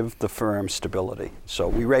that give the firm stability. So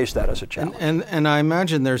we raise that as a challenge. And I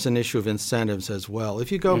imagine there's an issue of incentives as well. If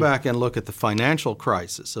you go back and look at the financial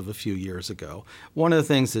crisis of a few years ago, one of the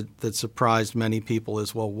things that surprised many people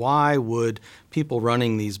is, well, why would people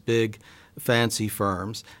running these big fancy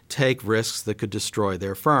firms take risks that could destroy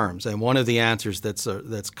their firms? And one of the answers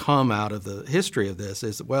that's come out of the history of this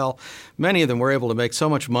is, well, many of them were able to make so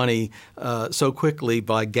much money so quickly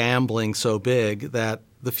by gambling so big that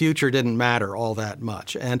the future didn't matter all that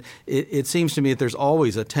much. And it seems to me that there's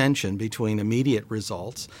always a tension between immediate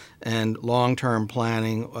results and long-term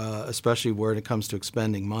planning, especially where it comes to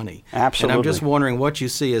expending money. Absolutely. And I'm just wondering what you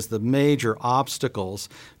see as the major obstacles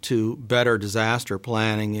to better disaster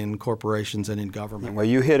planning in corporations and in government. Well,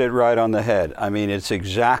 you hit it right on the head. It's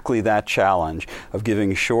exactly that challenge of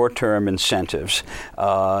giving short-term incentives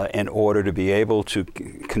in order to be able to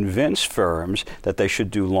convince firms that they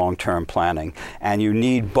should do long-term planning. And you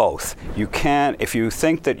need both. You can't, if you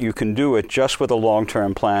think that you can do it just with a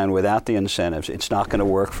long-term plan without the incentives, it's not going to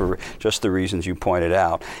work for just the reasons you pointed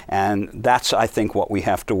out. And that's, I think, what we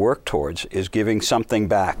have to work towards, is giving something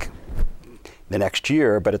back the next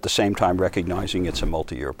year, but at the same time recognizing it's a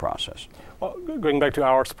multi-year process. Well, going back to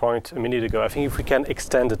our point a minute ago, I think if we can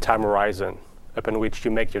extend the time horizon upon which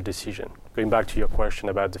you make your decision, going back to your question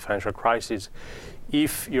about the financial crisis,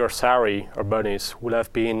 if your salary or bonus would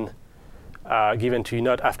have been given to you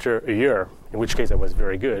not after a year, in which case that was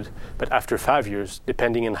very good, but after 5 years,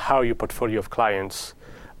 depending on how your portfolio of clients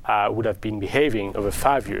would have been behaving over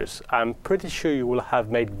 5 years, I'm pretty sure you will have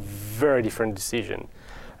made very different decision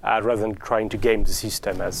rather than trying to game the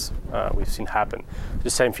system as we've seen happen. The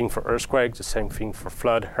same thing for earthquakes, the same thing for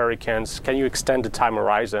flood, hurricanes. Can you extend the time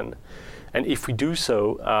horizon? And if we do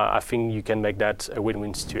so, I think you can make that a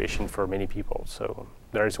win-win situation for many people. So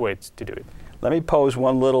there is ways to do it. Let me pose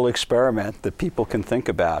one little experiment that people can think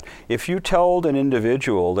about. If you told an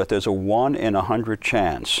individual that there's a 1 in 100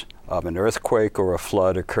 chance of an earthquake or a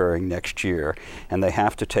flood occurring next year, and they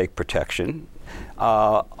have to take protection,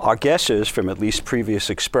 our guess is, from at least previous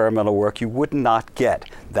experimental work, you would not get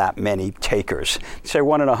that many takers. Say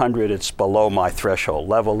 1 in 100, it's below my threshold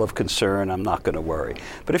level of concern, I'm not going to worry.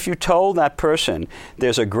 But if you told that person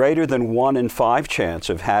there's a greater than 1 in 5 chance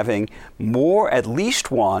of having at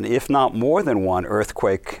least one, if not more than one,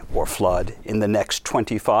 earthquake or flood in the next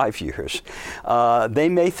 25 years, they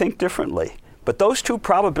may think differently. But those two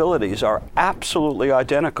probabilities are absolutely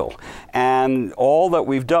identical. And all that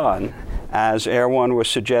we've done, as Erwan was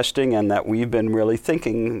suggesting and that we've been really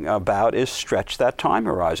thinking about, is stretch that time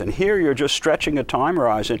horizon. Here you're just stretching a time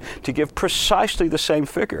horizon to give precisely the same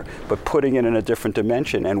figure, but putting it in a different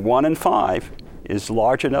dimension. And 1 in 5 is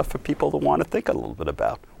large enough for people to want to think a little bit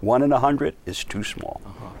about. 1 in 100 is too small.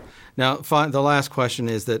 Now, the last question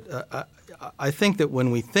is that I think that when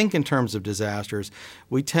we think in terms of disasters,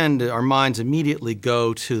 we our minds immediately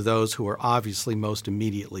go to those who are obviously most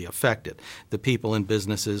immediately affected, the people and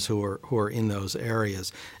businesses who are in those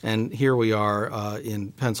areas. And here we are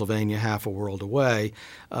in Pennsylvania, half a world away,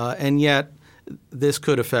 and yet this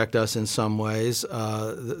could affect us in some ways.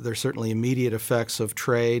 There's certainly immediate effects of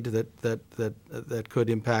trade that could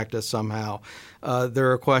impact us somehow.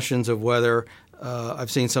 There are questions of whether I've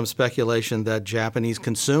seen some speculation that Japanese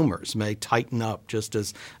consumers may tighten up just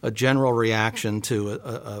as a general reaction to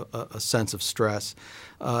a sense of stress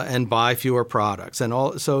and buy fewer products.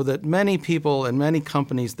 And so that many people and many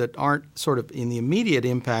companies that aren't sort of in the immediate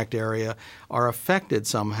impact area are affected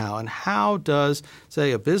somehow. And how does,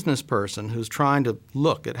 say, a business person who's trying to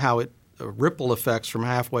look at how ripple effects from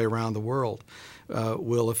halfway around the world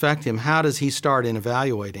will affect him, how does he start in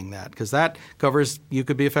evaluating that? Because that covers, you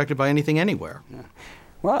could be affected by anything anywhere. Yeah.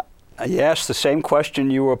 Well, you asked the same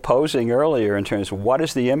question you were posing earlier in terms of what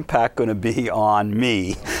is the impact going to be on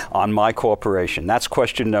me, on my corporation? That's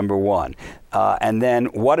question number one. And then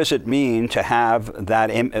what does it mean to have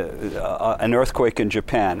that an earthquake in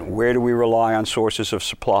Japan? Where do we rely on sources of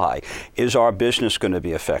supply? Is our business going to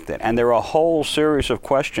be affected? And there are a whole series of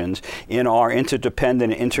questions in our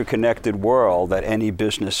interdependent, interconnected world that any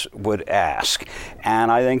business would ask.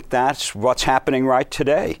 And I think that's what's happening right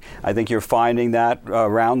today. I think you're finding that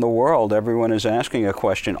around the world, everyone is asking a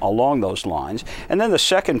question along those lines. And then the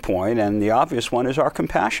second point, and the obvious one, is our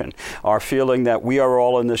compassion, our feeling that we are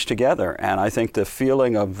all in this together. And I think the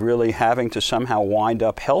feeling of really having to somehow wind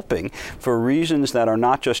up helping for reasons that are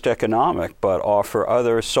not just economic, but are for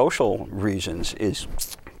other social reasons is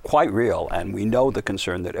quite real. And we know the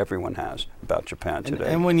concern that everyone has about Japan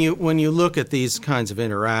today. And when you look at these kinds of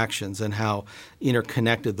interactions and how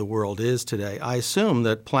interconnected the world is today, I assume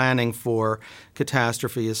that planning for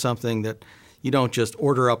catastrophe is something that you don't just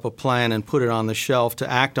order up a plan and put it on the shelf to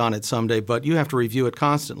act on it someday, but you have to review it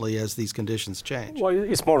constantly as these conditions change. Well,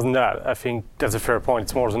 it's more than that. I think that's a fair point.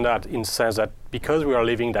 It's more than that in the sense that because we are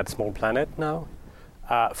living that small planet now,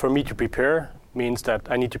 for me to prepare means that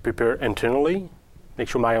I need to prepare internally, make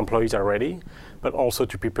sure my employees are ready, but also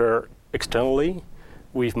to prepare externally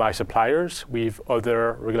with my suppliers, with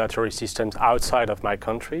other regulatory systems outside of my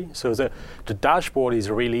country. So the dashboard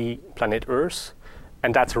is really planet Earth.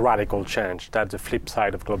 And that's a radical change. That's the flip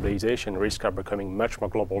side of globalization. Risks are becoming much more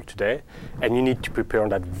global today, and you need to prepare on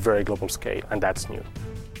that very global scale, and that's new.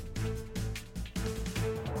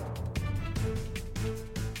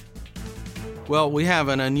 Well, we have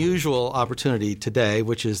an unusual opportunity today,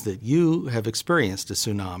 which is that you have experienced a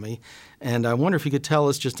tsunami. And I wonder if you could tell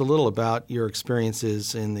us just a little about your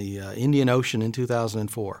experiences in the Indian Ocean in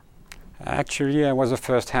 2004. Actually, I was a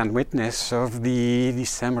first-hand witness of the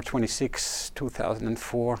December 26,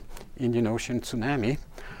 2004 Indian Ocean tsunami.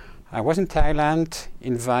 I was in Thailand,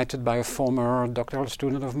 invited by a former doctoral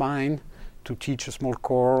student of mine to teach a small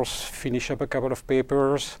course, finish up a couple of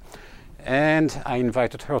papers, and I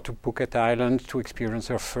invited her to Phuket Island to experience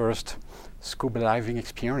her first scuba diving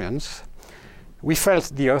experience. We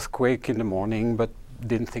felt the earthquake in the morning, but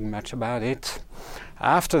didn't think much about it.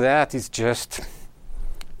 After that, it's just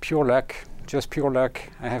pure luck,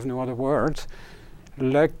 I have no other words.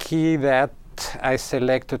 Lucky that I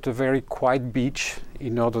selected a very quiet beach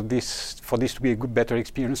in order for this to be a better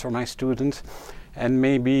experience for my students. And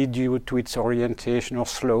maybe due to its orientation or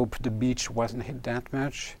slope, the beach wasn't hit that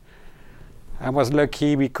much. I was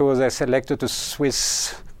lucky because I selected a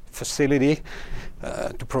Swiss facility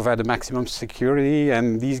to provide the maximum security,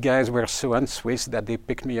 and these guys were so un-Swiss that they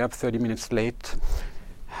picked me up 30 minutes late.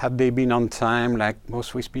 Had they been on time, like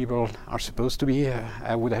most Swiss people are supposed to be,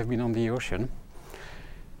 I would have been on the ocean.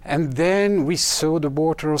 And then we saw the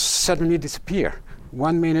waters suddenly disappear.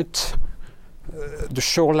 1 minute, the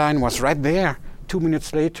shoreline was right there. 2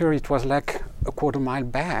 minutes later, it was like a quarter mile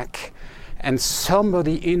back. And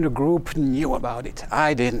somebody in the group knew about it.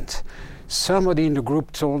 I didn't. somebody in the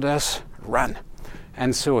group told us, run.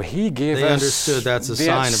 And so he gave us... They understood that's a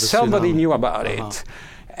sign of a somebody tsunami. knew about it.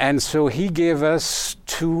 And so he gave us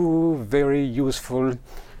 2 very useful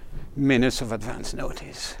minutes of advance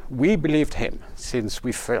notice. We believed him since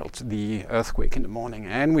we felt the earthquake in the morning,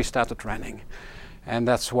 and we started running. And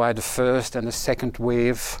that's why the first and the second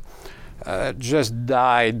wave just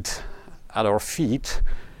died at our feet,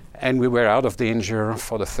 and we were out of danger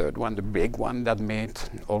for the third one, the big one that made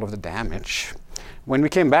all of the damage. When we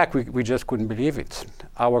came back, we just couldn't believe it.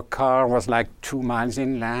 Our car was like 2 miles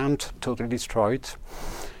inland, totally destroyed.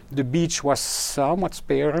 The beach was somewhat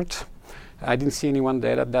spared. I didn't see anyone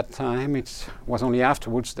dead at that time. It was only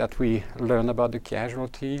afterwards that we learned about the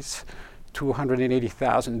casualties.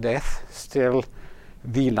 280,000 deaths, still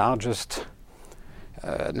the largest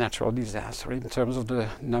natural disaster in terms of the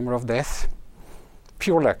number of deaths.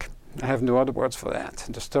 Pure luck. I have no other words for that.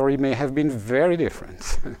 The story may have been very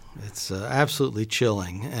different. It's absolutely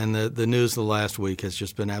chilling, and the news of the last week has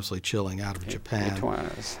just been absolutely chilling out of Japan. It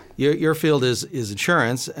was. Your field is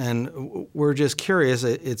insurance, and we're just curious.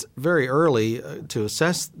 It's very early to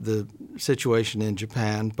assess the situation in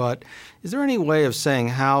Japan, but is there any way of saying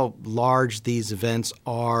how large these events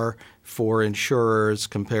are for insurers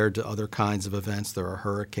compared to other kinds of events? There are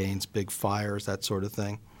hurricanes, big fires, that sort of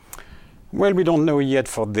thing. Well, we don't know yet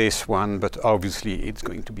for this one, but obviously it's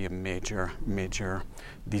going to be a major, major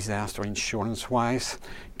disaster insurance-wise.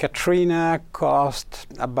 Katrina cost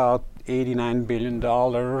about $89 billion,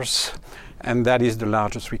 and that is the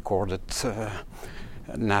largest recorded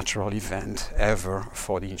natural event ever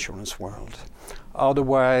for the insurance world.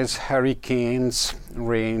 Otherwise, hurricanes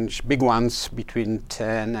range, big ones, between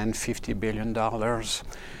 $10 and $50 billion.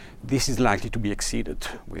 This is likely to be exceeded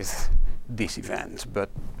with this event, but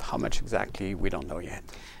how much exactly, we don't know yet.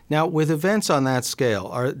 Now, with events on that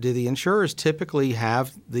scale, do the insurers typically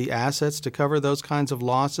have the assets to cover those kinds of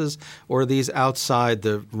losses, or are these outside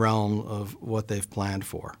the realm of what they've planned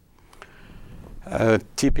for?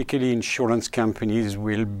 Typically, insurance companies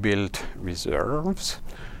will build reserves.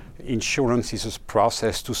 Insurance is a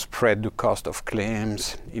process to spread the cost of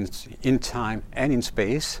claims in time and in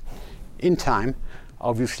space. In time,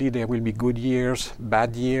 obviously, there will be good years,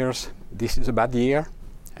 bad years. This is a bad year,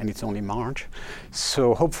 and it's only March.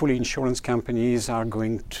 So hopefully insurance companies are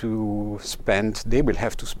going to they will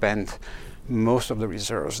have to spend most of the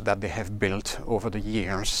reserves that they have built over the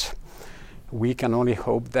years. We can only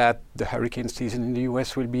hope that the hurricane season in the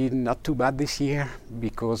US will be not too bad this year,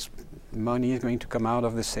 because money is going to come out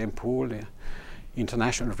of the same pool, the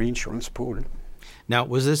international reinsurance pool. Now,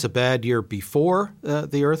 was this a bad year before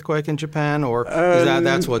the earthquake in Japan, or is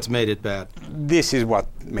that's what's made it bad? This is what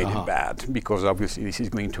made it bad, because obviously this is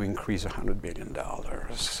going to increase $100 billion.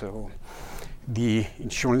 So the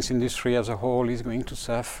insurance industry as a whole is going to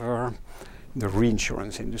suffer. The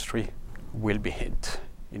reinsurance industry will be hit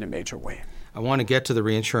in a major way. I want to get to the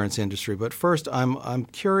reinsurance industry, but first I'm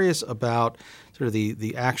curious about sort of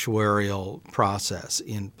the actuarial process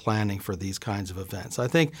in planning for these kinds of events. I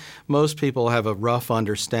think most people have a rough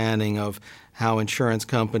understanding of how insurance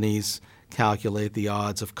companies calculate the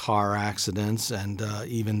odds of car accidents and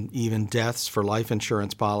even deaths for life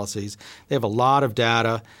insurance policies. They have a lot of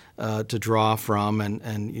data to draw from,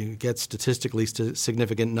 and you get statistically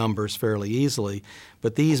significant numbers fairly easily.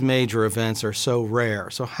 But these major events are so rare.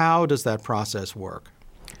 So how does that process work?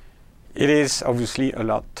 It is obviously a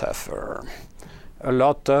lot tougher. A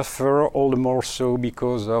lot tougher, all the more so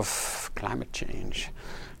because of climate change.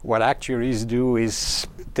 What actuaries do is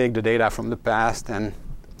take the data from the past and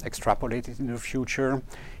extrapolate it into the future.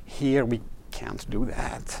 Here we can't do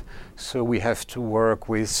that. So we have to work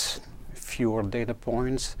with fewer data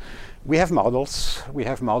points. We have models,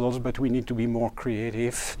 but we need to be more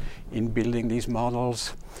creative in building these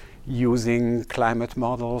models, using climate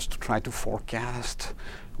models to try to forecast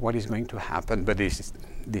what is going to happen. But this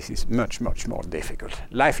is much, much more difficult.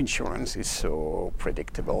 Life insurance is so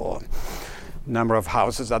predictable. Number of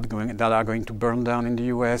houses that are going to burn down in the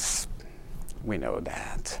US, we know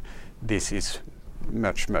that. This is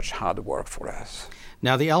much, much harder work for us.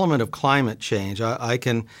 Now, the element of climate change, I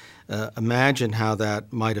can imagine how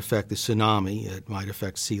that might affect the tsunami. It might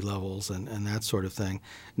affect sea levels and that sort of thing.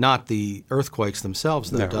 Not the earthquakes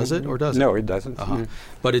themselves, though, does it? Or does it? No, it doesn't.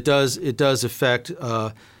 But it does affect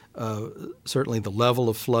certainly the level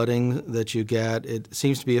of flooding that you get. It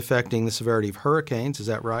seems to be affecting the severity of hurricanes. Is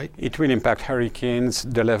that right? It will impact hurricanes,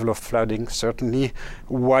 the level of flooding, certainly.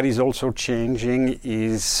 What is also changing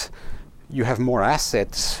is you have more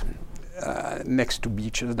assets next to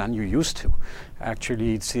beaches than you used to.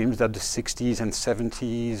 Actually, it seems that the 60s and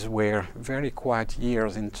 70s were very quiet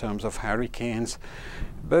years in terms of hurricanes.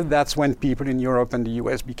 But that's when people in Europe and the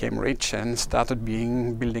US became rich and started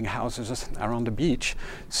building houses around the beach.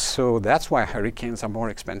 So that's why hurricanes are more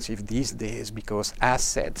expensive these days, because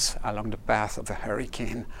assets along the path of a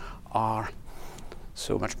hurricane are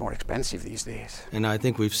so much more expensive these days. And I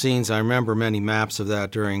think we've seen, I remember many maps of that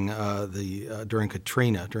during during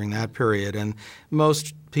Katrina, during that period. And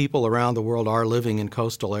most people around the world are living in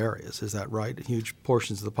coastal areas. Is that right? Huge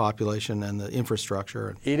portions of the population and the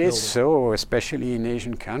infrastructure. It is so, especially in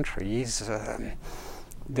Asian countries.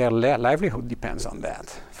 Their livelihood depends on that.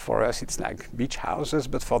 For us, it's like beach houses,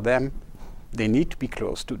 but for them, they need to be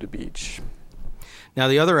close to the beach. Now,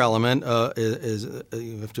 the other element is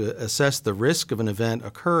you have to assess the risk of an event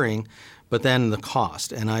occurring, but then the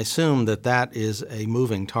cost. And I assume that that is a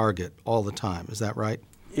moving target all the time. Is that right?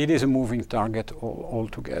 It is a moving target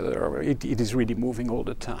altogether. It is really moving all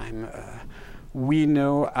the time. We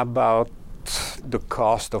know about the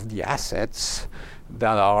cost of the assets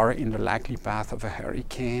that are in the likely path of a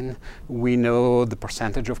hurricane. We know the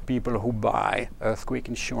percentage of people who buy earthquake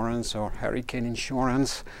insurance or hurricane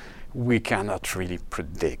insurance. We cannot really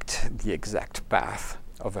predict the exact path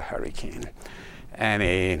of a hurricane. And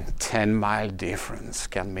a 10-mile difference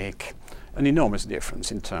can make an enormous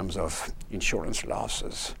difference in terms of insurance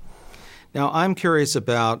losses. Now, I'm curious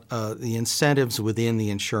about the incentives within the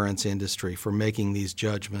insurance industry for making these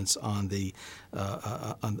judgments on the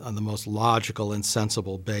most logical and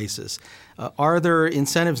sensible basis. Are there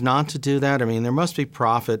incentives not to do that? I mean, there must be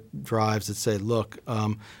profit drives that say, look,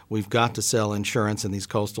 we've got to sell insurance in these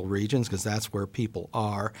coastal regions because that's where people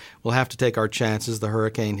are. We'll have to take our chances. The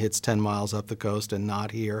hurricane hits 10 miles up the coast and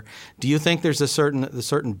not here. Do you think there's a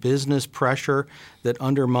certain business pressure that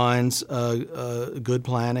undermines good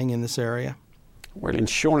planning in this area? Well,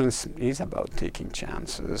 insurance is about taking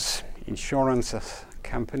chances. Insurance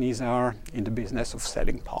companies are in the business of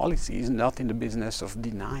selling policies, not in the business of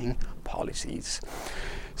denying policies.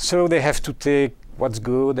 So they have to take what's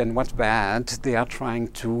good and what's bad. They are trying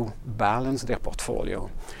to balance their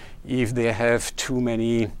portfolio. If they have too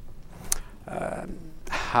many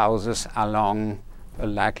houses along a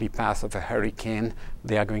likely path of a hurricane,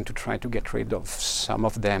 they are going to try to get rid of some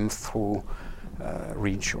of them through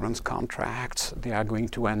reinsurance contracts. They are going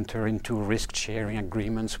to enter into risk-sharing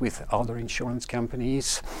agreements with other insurance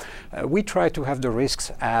companies. We try to have the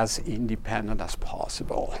risks as independent as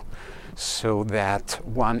possible so that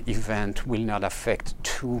one event will not affect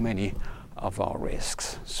too many of our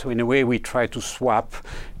risks. So in a way, we try to swap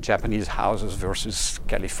Japanese houses versus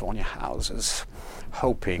California houses,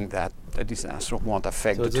 hoping that the disaster won't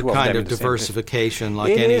affect the two of them. So it's a kind of diversification,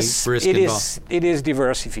 like any risk involved. It is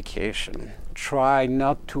diversification. Try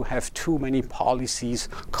not to have too many policies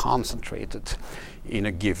concentrated in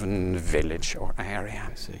a given village or area.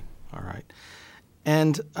 I see. All right.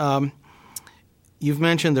 And you've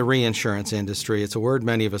mentioned the reinsurance industry. It's a word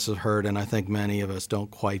many of us have heard, and I think many of us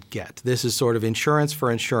don't quite get. This is sort of insurance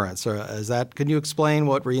for insurance. Can you explain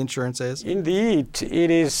what reinsurance is? Indeed,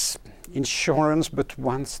 it is insurance, but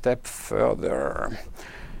one step further.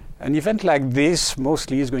 An event like this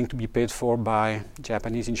mostly is going to be paid for by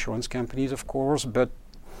Japanese insurance companies, of course, but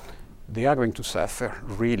they are going to suffer,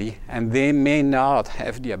 really, and they may not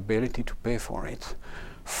have the ability to pay for it.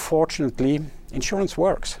 Fortunately, insurance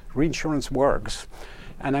works, reinsurance works,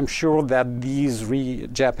 and I'm sure that these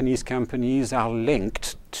Japanese companies are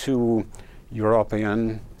linked to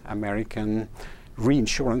European, American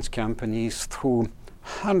reinsurance companies through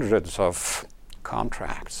hundreds of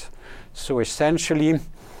contracts. So essentially,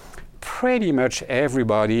 pretty much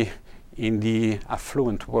everybody in the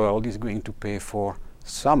affluent world is going to pay for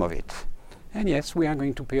some of it. And yes, we are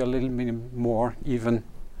going to pay a little bit more, even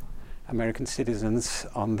American citizens,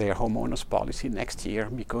 on their homeowners policy next year,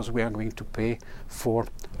 because we are going to pay for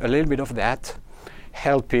a little bit of that,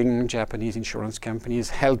 helping Japanese insurance companies,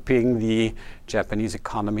 helping the Japanese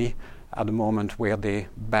economy at the moment where they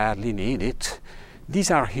badly need it. These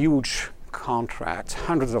are huge contracts,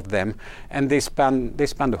 hundreds of them, and they span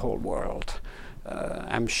the whole world.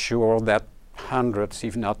 I'm sure that hundreds,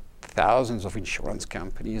 if not thousands, of insurance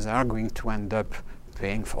companies are going to end up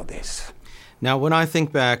paying for this. Now, when I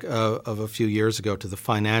think back of a few years ago to the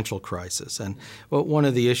financial crisis, and one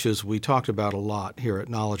of the issues we talked about a lot here at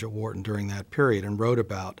Knowledge at Wharton during that period and wrote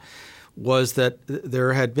about was that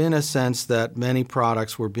there had been a sense that many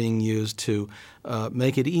products were being used to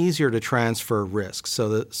make it easier to transfer risks so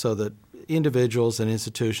that individuals and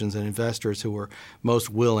institutions and investors who were most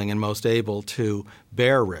willing and most able to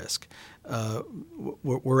bear risk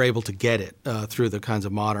we're able to get it through the kinds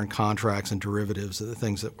of modern contracts and derivatives, the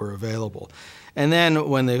things that were available. And then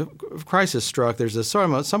when the crisis struck, there's a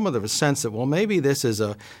somewhat of a sense that, well, maybe this is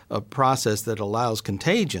a process that allows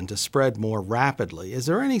contagion to spread more rapidly. Is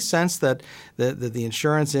there any sense that the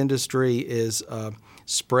insurance industry is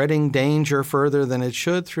spreading danger further than it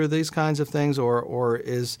should through these kinds of things, or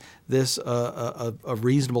is this a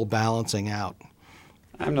reasonable balancing out?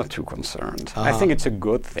 I'm not too concerned. I think it's a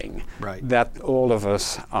good thing that all of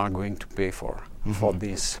us are going to pay for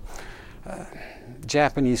this.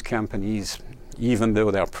 Japanese companies, even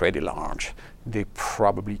though they're pretty large, they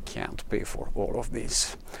probably can't pay for all of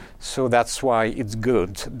this. So that's why it's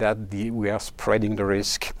good that we are spreading the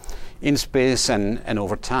risk in space and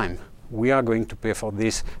over time. We are going to pay for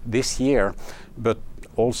this year, but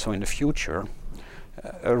also in the future.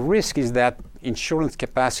 A risk is that insurance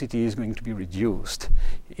capacity is going to be reduced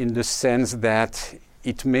in the sense that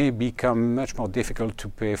it may become much more difficult to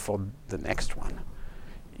pay for the next one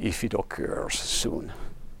if it occurs soon.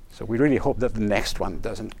 So we really hope that the next one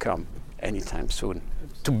doesn't come anytime soon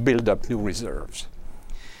to build up new reserves.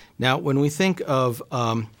 Now, when we think of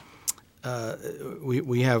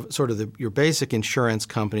we have sort of your basic insurance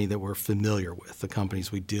company that we're familiar with, the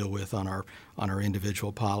companies we deal with on our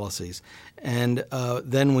individual policies, and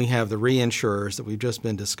then we have the reinsurers that we've just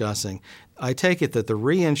been discussing. I take it that the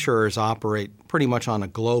reinsurers operate pretty much on a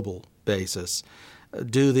global basis.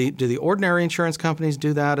 Do the ordinary insurance companies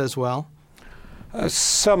do that as well?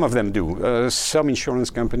 Some of them do. Some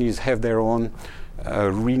insurance companies have their own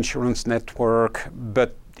reinsurance network,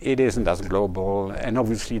 but it isn't as global, and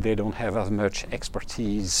obviously they don't have as much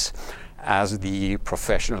expertise as the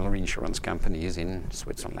professional reinsurance companies in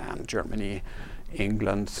Switzerland, Germany,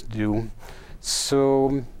 England do.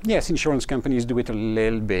 So yes, insurance companies do it a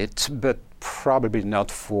little bit, but probably not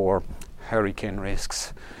for hurricane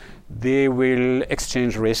risks. They will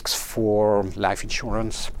exchange risks for life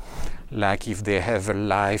insurance. Like if they have a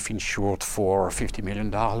life insured for $50 million,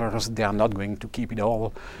 they are not going to keep it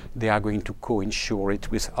all. They are going to co-insure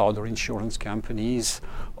it with other insurance companies,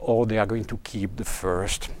 or they are going to keep the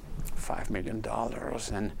first $5 million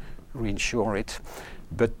and reinsure it.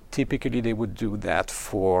 But typically they would do that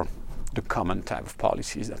for the common type of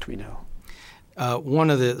policies that we know. One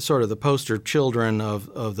of the sort of the poster children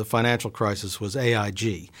of the financial crisis was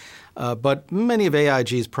AIG. But many of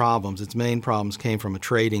AIG's problems, its main problems, came from a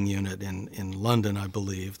trading unit in London, I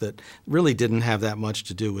believe, that really didn't have that much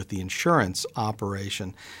to do with the insurance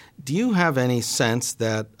operation. Do you have any sense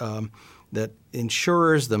that that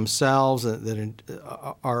insurers themselves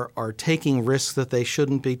are taking risks that they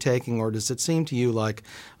shouldn't be taking, or does it seem to you like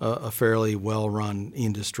a fairly well-run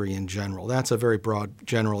industry in general? That's a very broad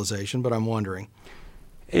generalization, but I'm wondering.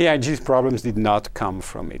 AIG's problems did not come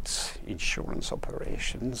from its insurance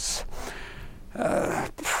operations.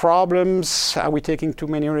 Problems, are we taking too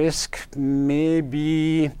many risks?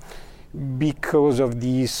 Maybe because of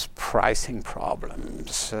these pricing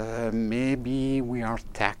problems. Maybe we are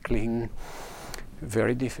tackling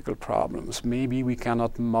very difficult problems. Maybe we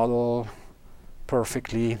cannot model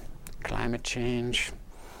perfectly climate change,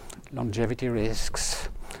 longevity risks.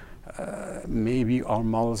 Maybe our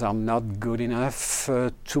models are not good enough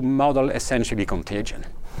to model essentially contagion.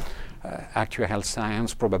 Actual health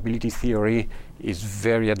science, probability theory is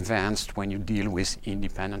very advanced when you deal with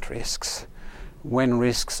independent risks. When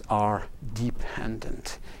risks are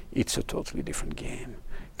dependent, it's a totally different game.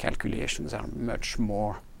 Calculations are much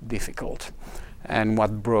more difficult. And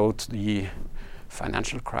what brought the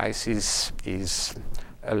financial crisis is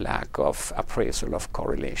a lack of appraisal of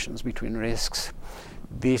correlations between risks.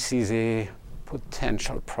 This is a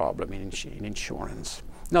potential problem in insurance.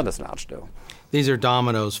 Not as large, though. These are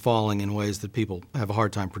dominoes falling in ways that people have a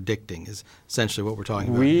hard time predicting, is essentially what we're talking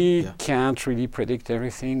about. We can't really predict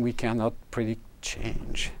everything. We cannot predict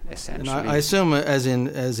change, essentially. And I assume, as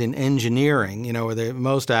in engineering, where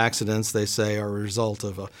most accidents, they say, are a result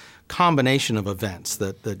of a combination of events,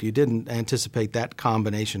 that you didn't anticipate that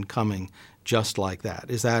combination coming just like that.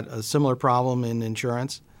 Is that a similar problem in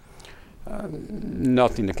insurance?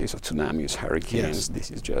 Not in the case of tsunamis, hurricanes. Yes.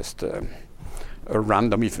 This is just a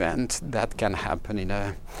random event that can happen in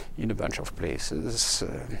a bunch of places.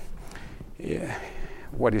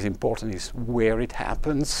 What is important is where it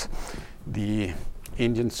happens. The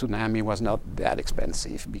Indian tsunami was not that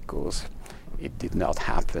expensive because it did not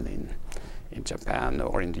happen in Japan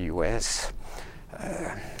or in the US.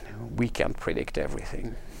 We can't predict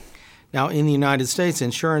everything. Now, in the United States,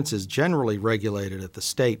 insurance is generally regulated at the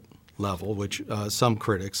state level, which some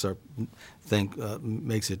critics think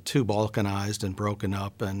makes it too balkanized and broken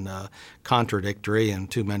up and contradictory and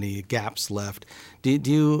too many gaps left. Do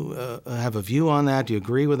you have a view on that? Do you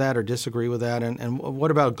agree with that or disagree with that? And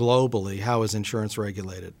what about globally? How is insurance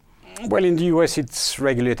regulated? Well, in the US it's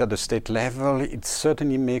regulated at the state level. It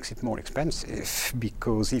certainly makes it more expensive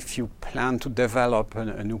because if you plan to develop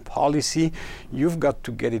a new policy, you've got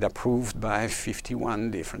to get it approved by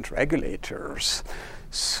 51 different regulators.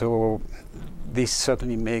 So this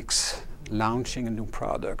certainly makes launching a new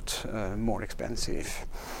product more expensive.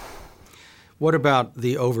 What about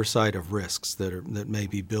the oversight of risks that may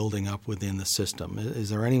be building up within the system?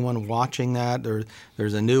 Is there anyone watching that?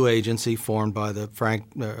 There's a new agency formed by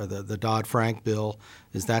the Dodd-Frank bill.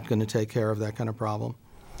 Is that going to take care of that kind of problem?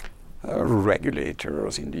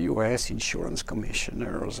 Regulators in the U.S., insurance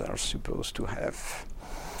commissioners are supposed to have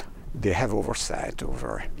oversight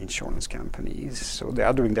over insurance companies. So they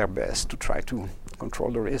are doing their best to try to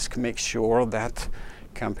control the risk, make sure that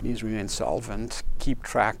companies remain solvent, keep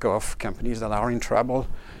track of companies that are in trouble,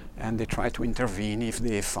 and they try to intervene if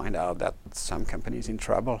they find out that some company is in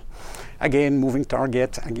trouble. Again, moving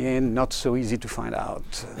target, again, not so easy to find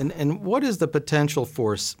out. And what is the potential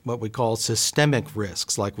for what we call systemic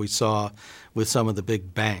risks, like we saw with some of the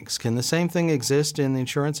big banks? Can the same thing exist in the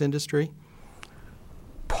insurance industry?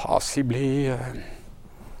 Possibly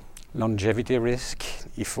longevity risk.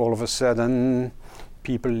 If all of a sudden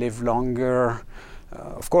people live longer,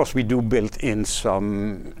 of course, we do build in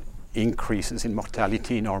some increases in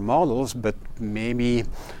mortality in our models, but maybe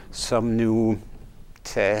some new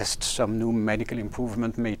test, some new medical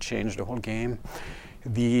improvement may change the whole game.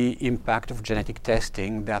 The impact of genetic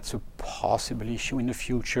testing, that's a possible issue in the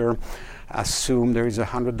future. Assume there is a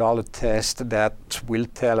 $100 test that will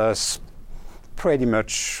tell us pretty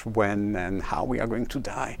much when and how we are going to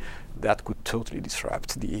die. That could totally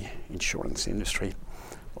disrupt the insurance industry.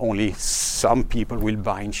 Only some people will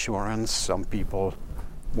buy insurance, some people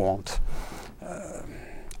won't.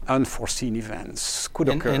 Unforeseen events could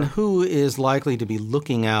occur. And who is likely to be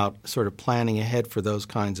looking out, sort of planning ahead for those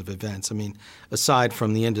kinds of events? I mean, aside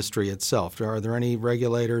from the industry itself, are there any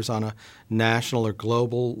regulators on a national or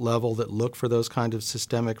global level that look for those kinds of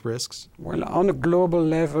systemic risks? Well, on a global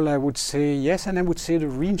level, I would say yes, and I would say the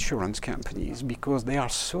reinsurance companies, because they are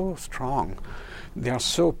so strong. They are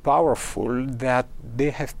so powerful that they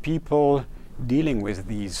have people dealing with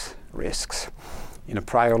these risks. In a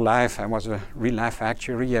prior life, I was a real-life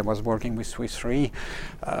actuary. I was working with Swiss Re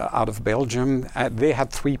out of Belgium. They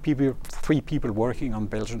had three people working on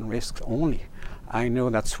Belgian risks only. I know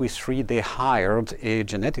that Swiss Re, they hired a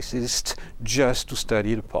geneticist just to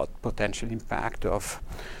study the potential impact of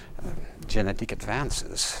genetic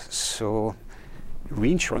advances. So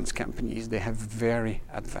reinsurance companies, they have very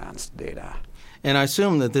advanced data. And I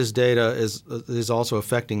assume that this data is also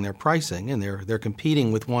affecting their pricing, and they're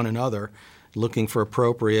competing with one another, looking for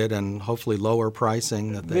appropriate and hopefully lower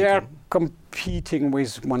pricing that they are competing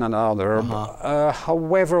with one another.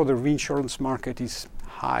 However, the reinsurance market is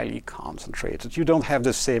highly concentrated. You don't have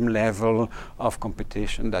the same level of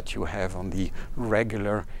competition that you have on the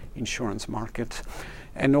regular insurance market.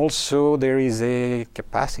 And also there is a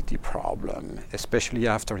capacity problem, especially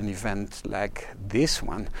after an event like this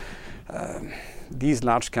one. These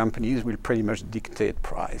large companies will pretty much dictate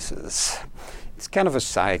prices. It's kind of a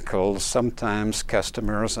cycle. Sometimes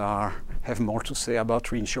customers have more to say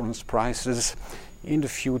about reinsurance prices. In the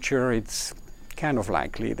future, it's kind of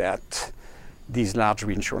likely that these large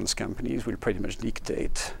reinsurance companies will pretty much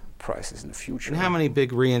dictate prices in the future. And how many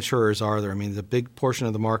big reinsurers are there? I mean, the big portion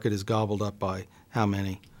of the market is gobbled up by how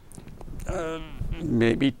many?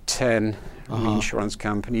 Maybe 10 reinsurance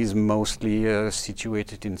companies, mostly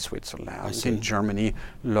situated in Switzerland, in Germany,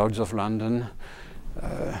 Lloyd's of London,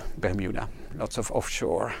 Bermuda, lots of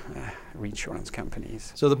offshore reinsurance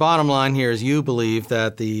companies. So the bottom line here is you believe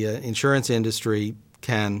that the insurance industry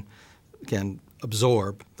can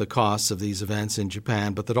absorb the costs of these events in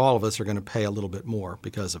Japan, but that all of us are going to pay a little bit more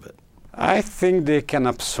because of it. I think they can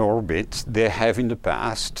absorb it. They have in the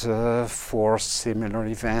past for similar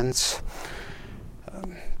events.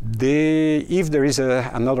 If there is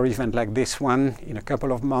another event like this one in a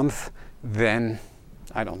couple of months, then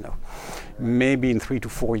I don't know. Maybe in 3 to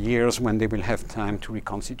 4 years, when they will have time to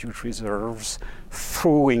reconstitute reserves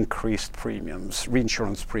through increased premiums,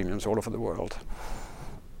 reinsurance premiums all over the world,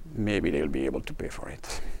 maybe they'll be able to pay for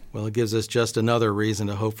it. Well, it gives us just another reason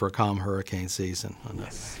to hope for a calm hurricane season.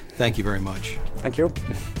 Yes. Thank you very much. Thank you.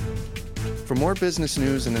 For more business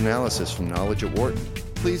news and analysis from Knowledge at Wharton,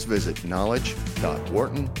 please visit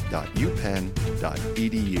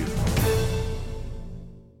knowledge.wharton.upenn.edu.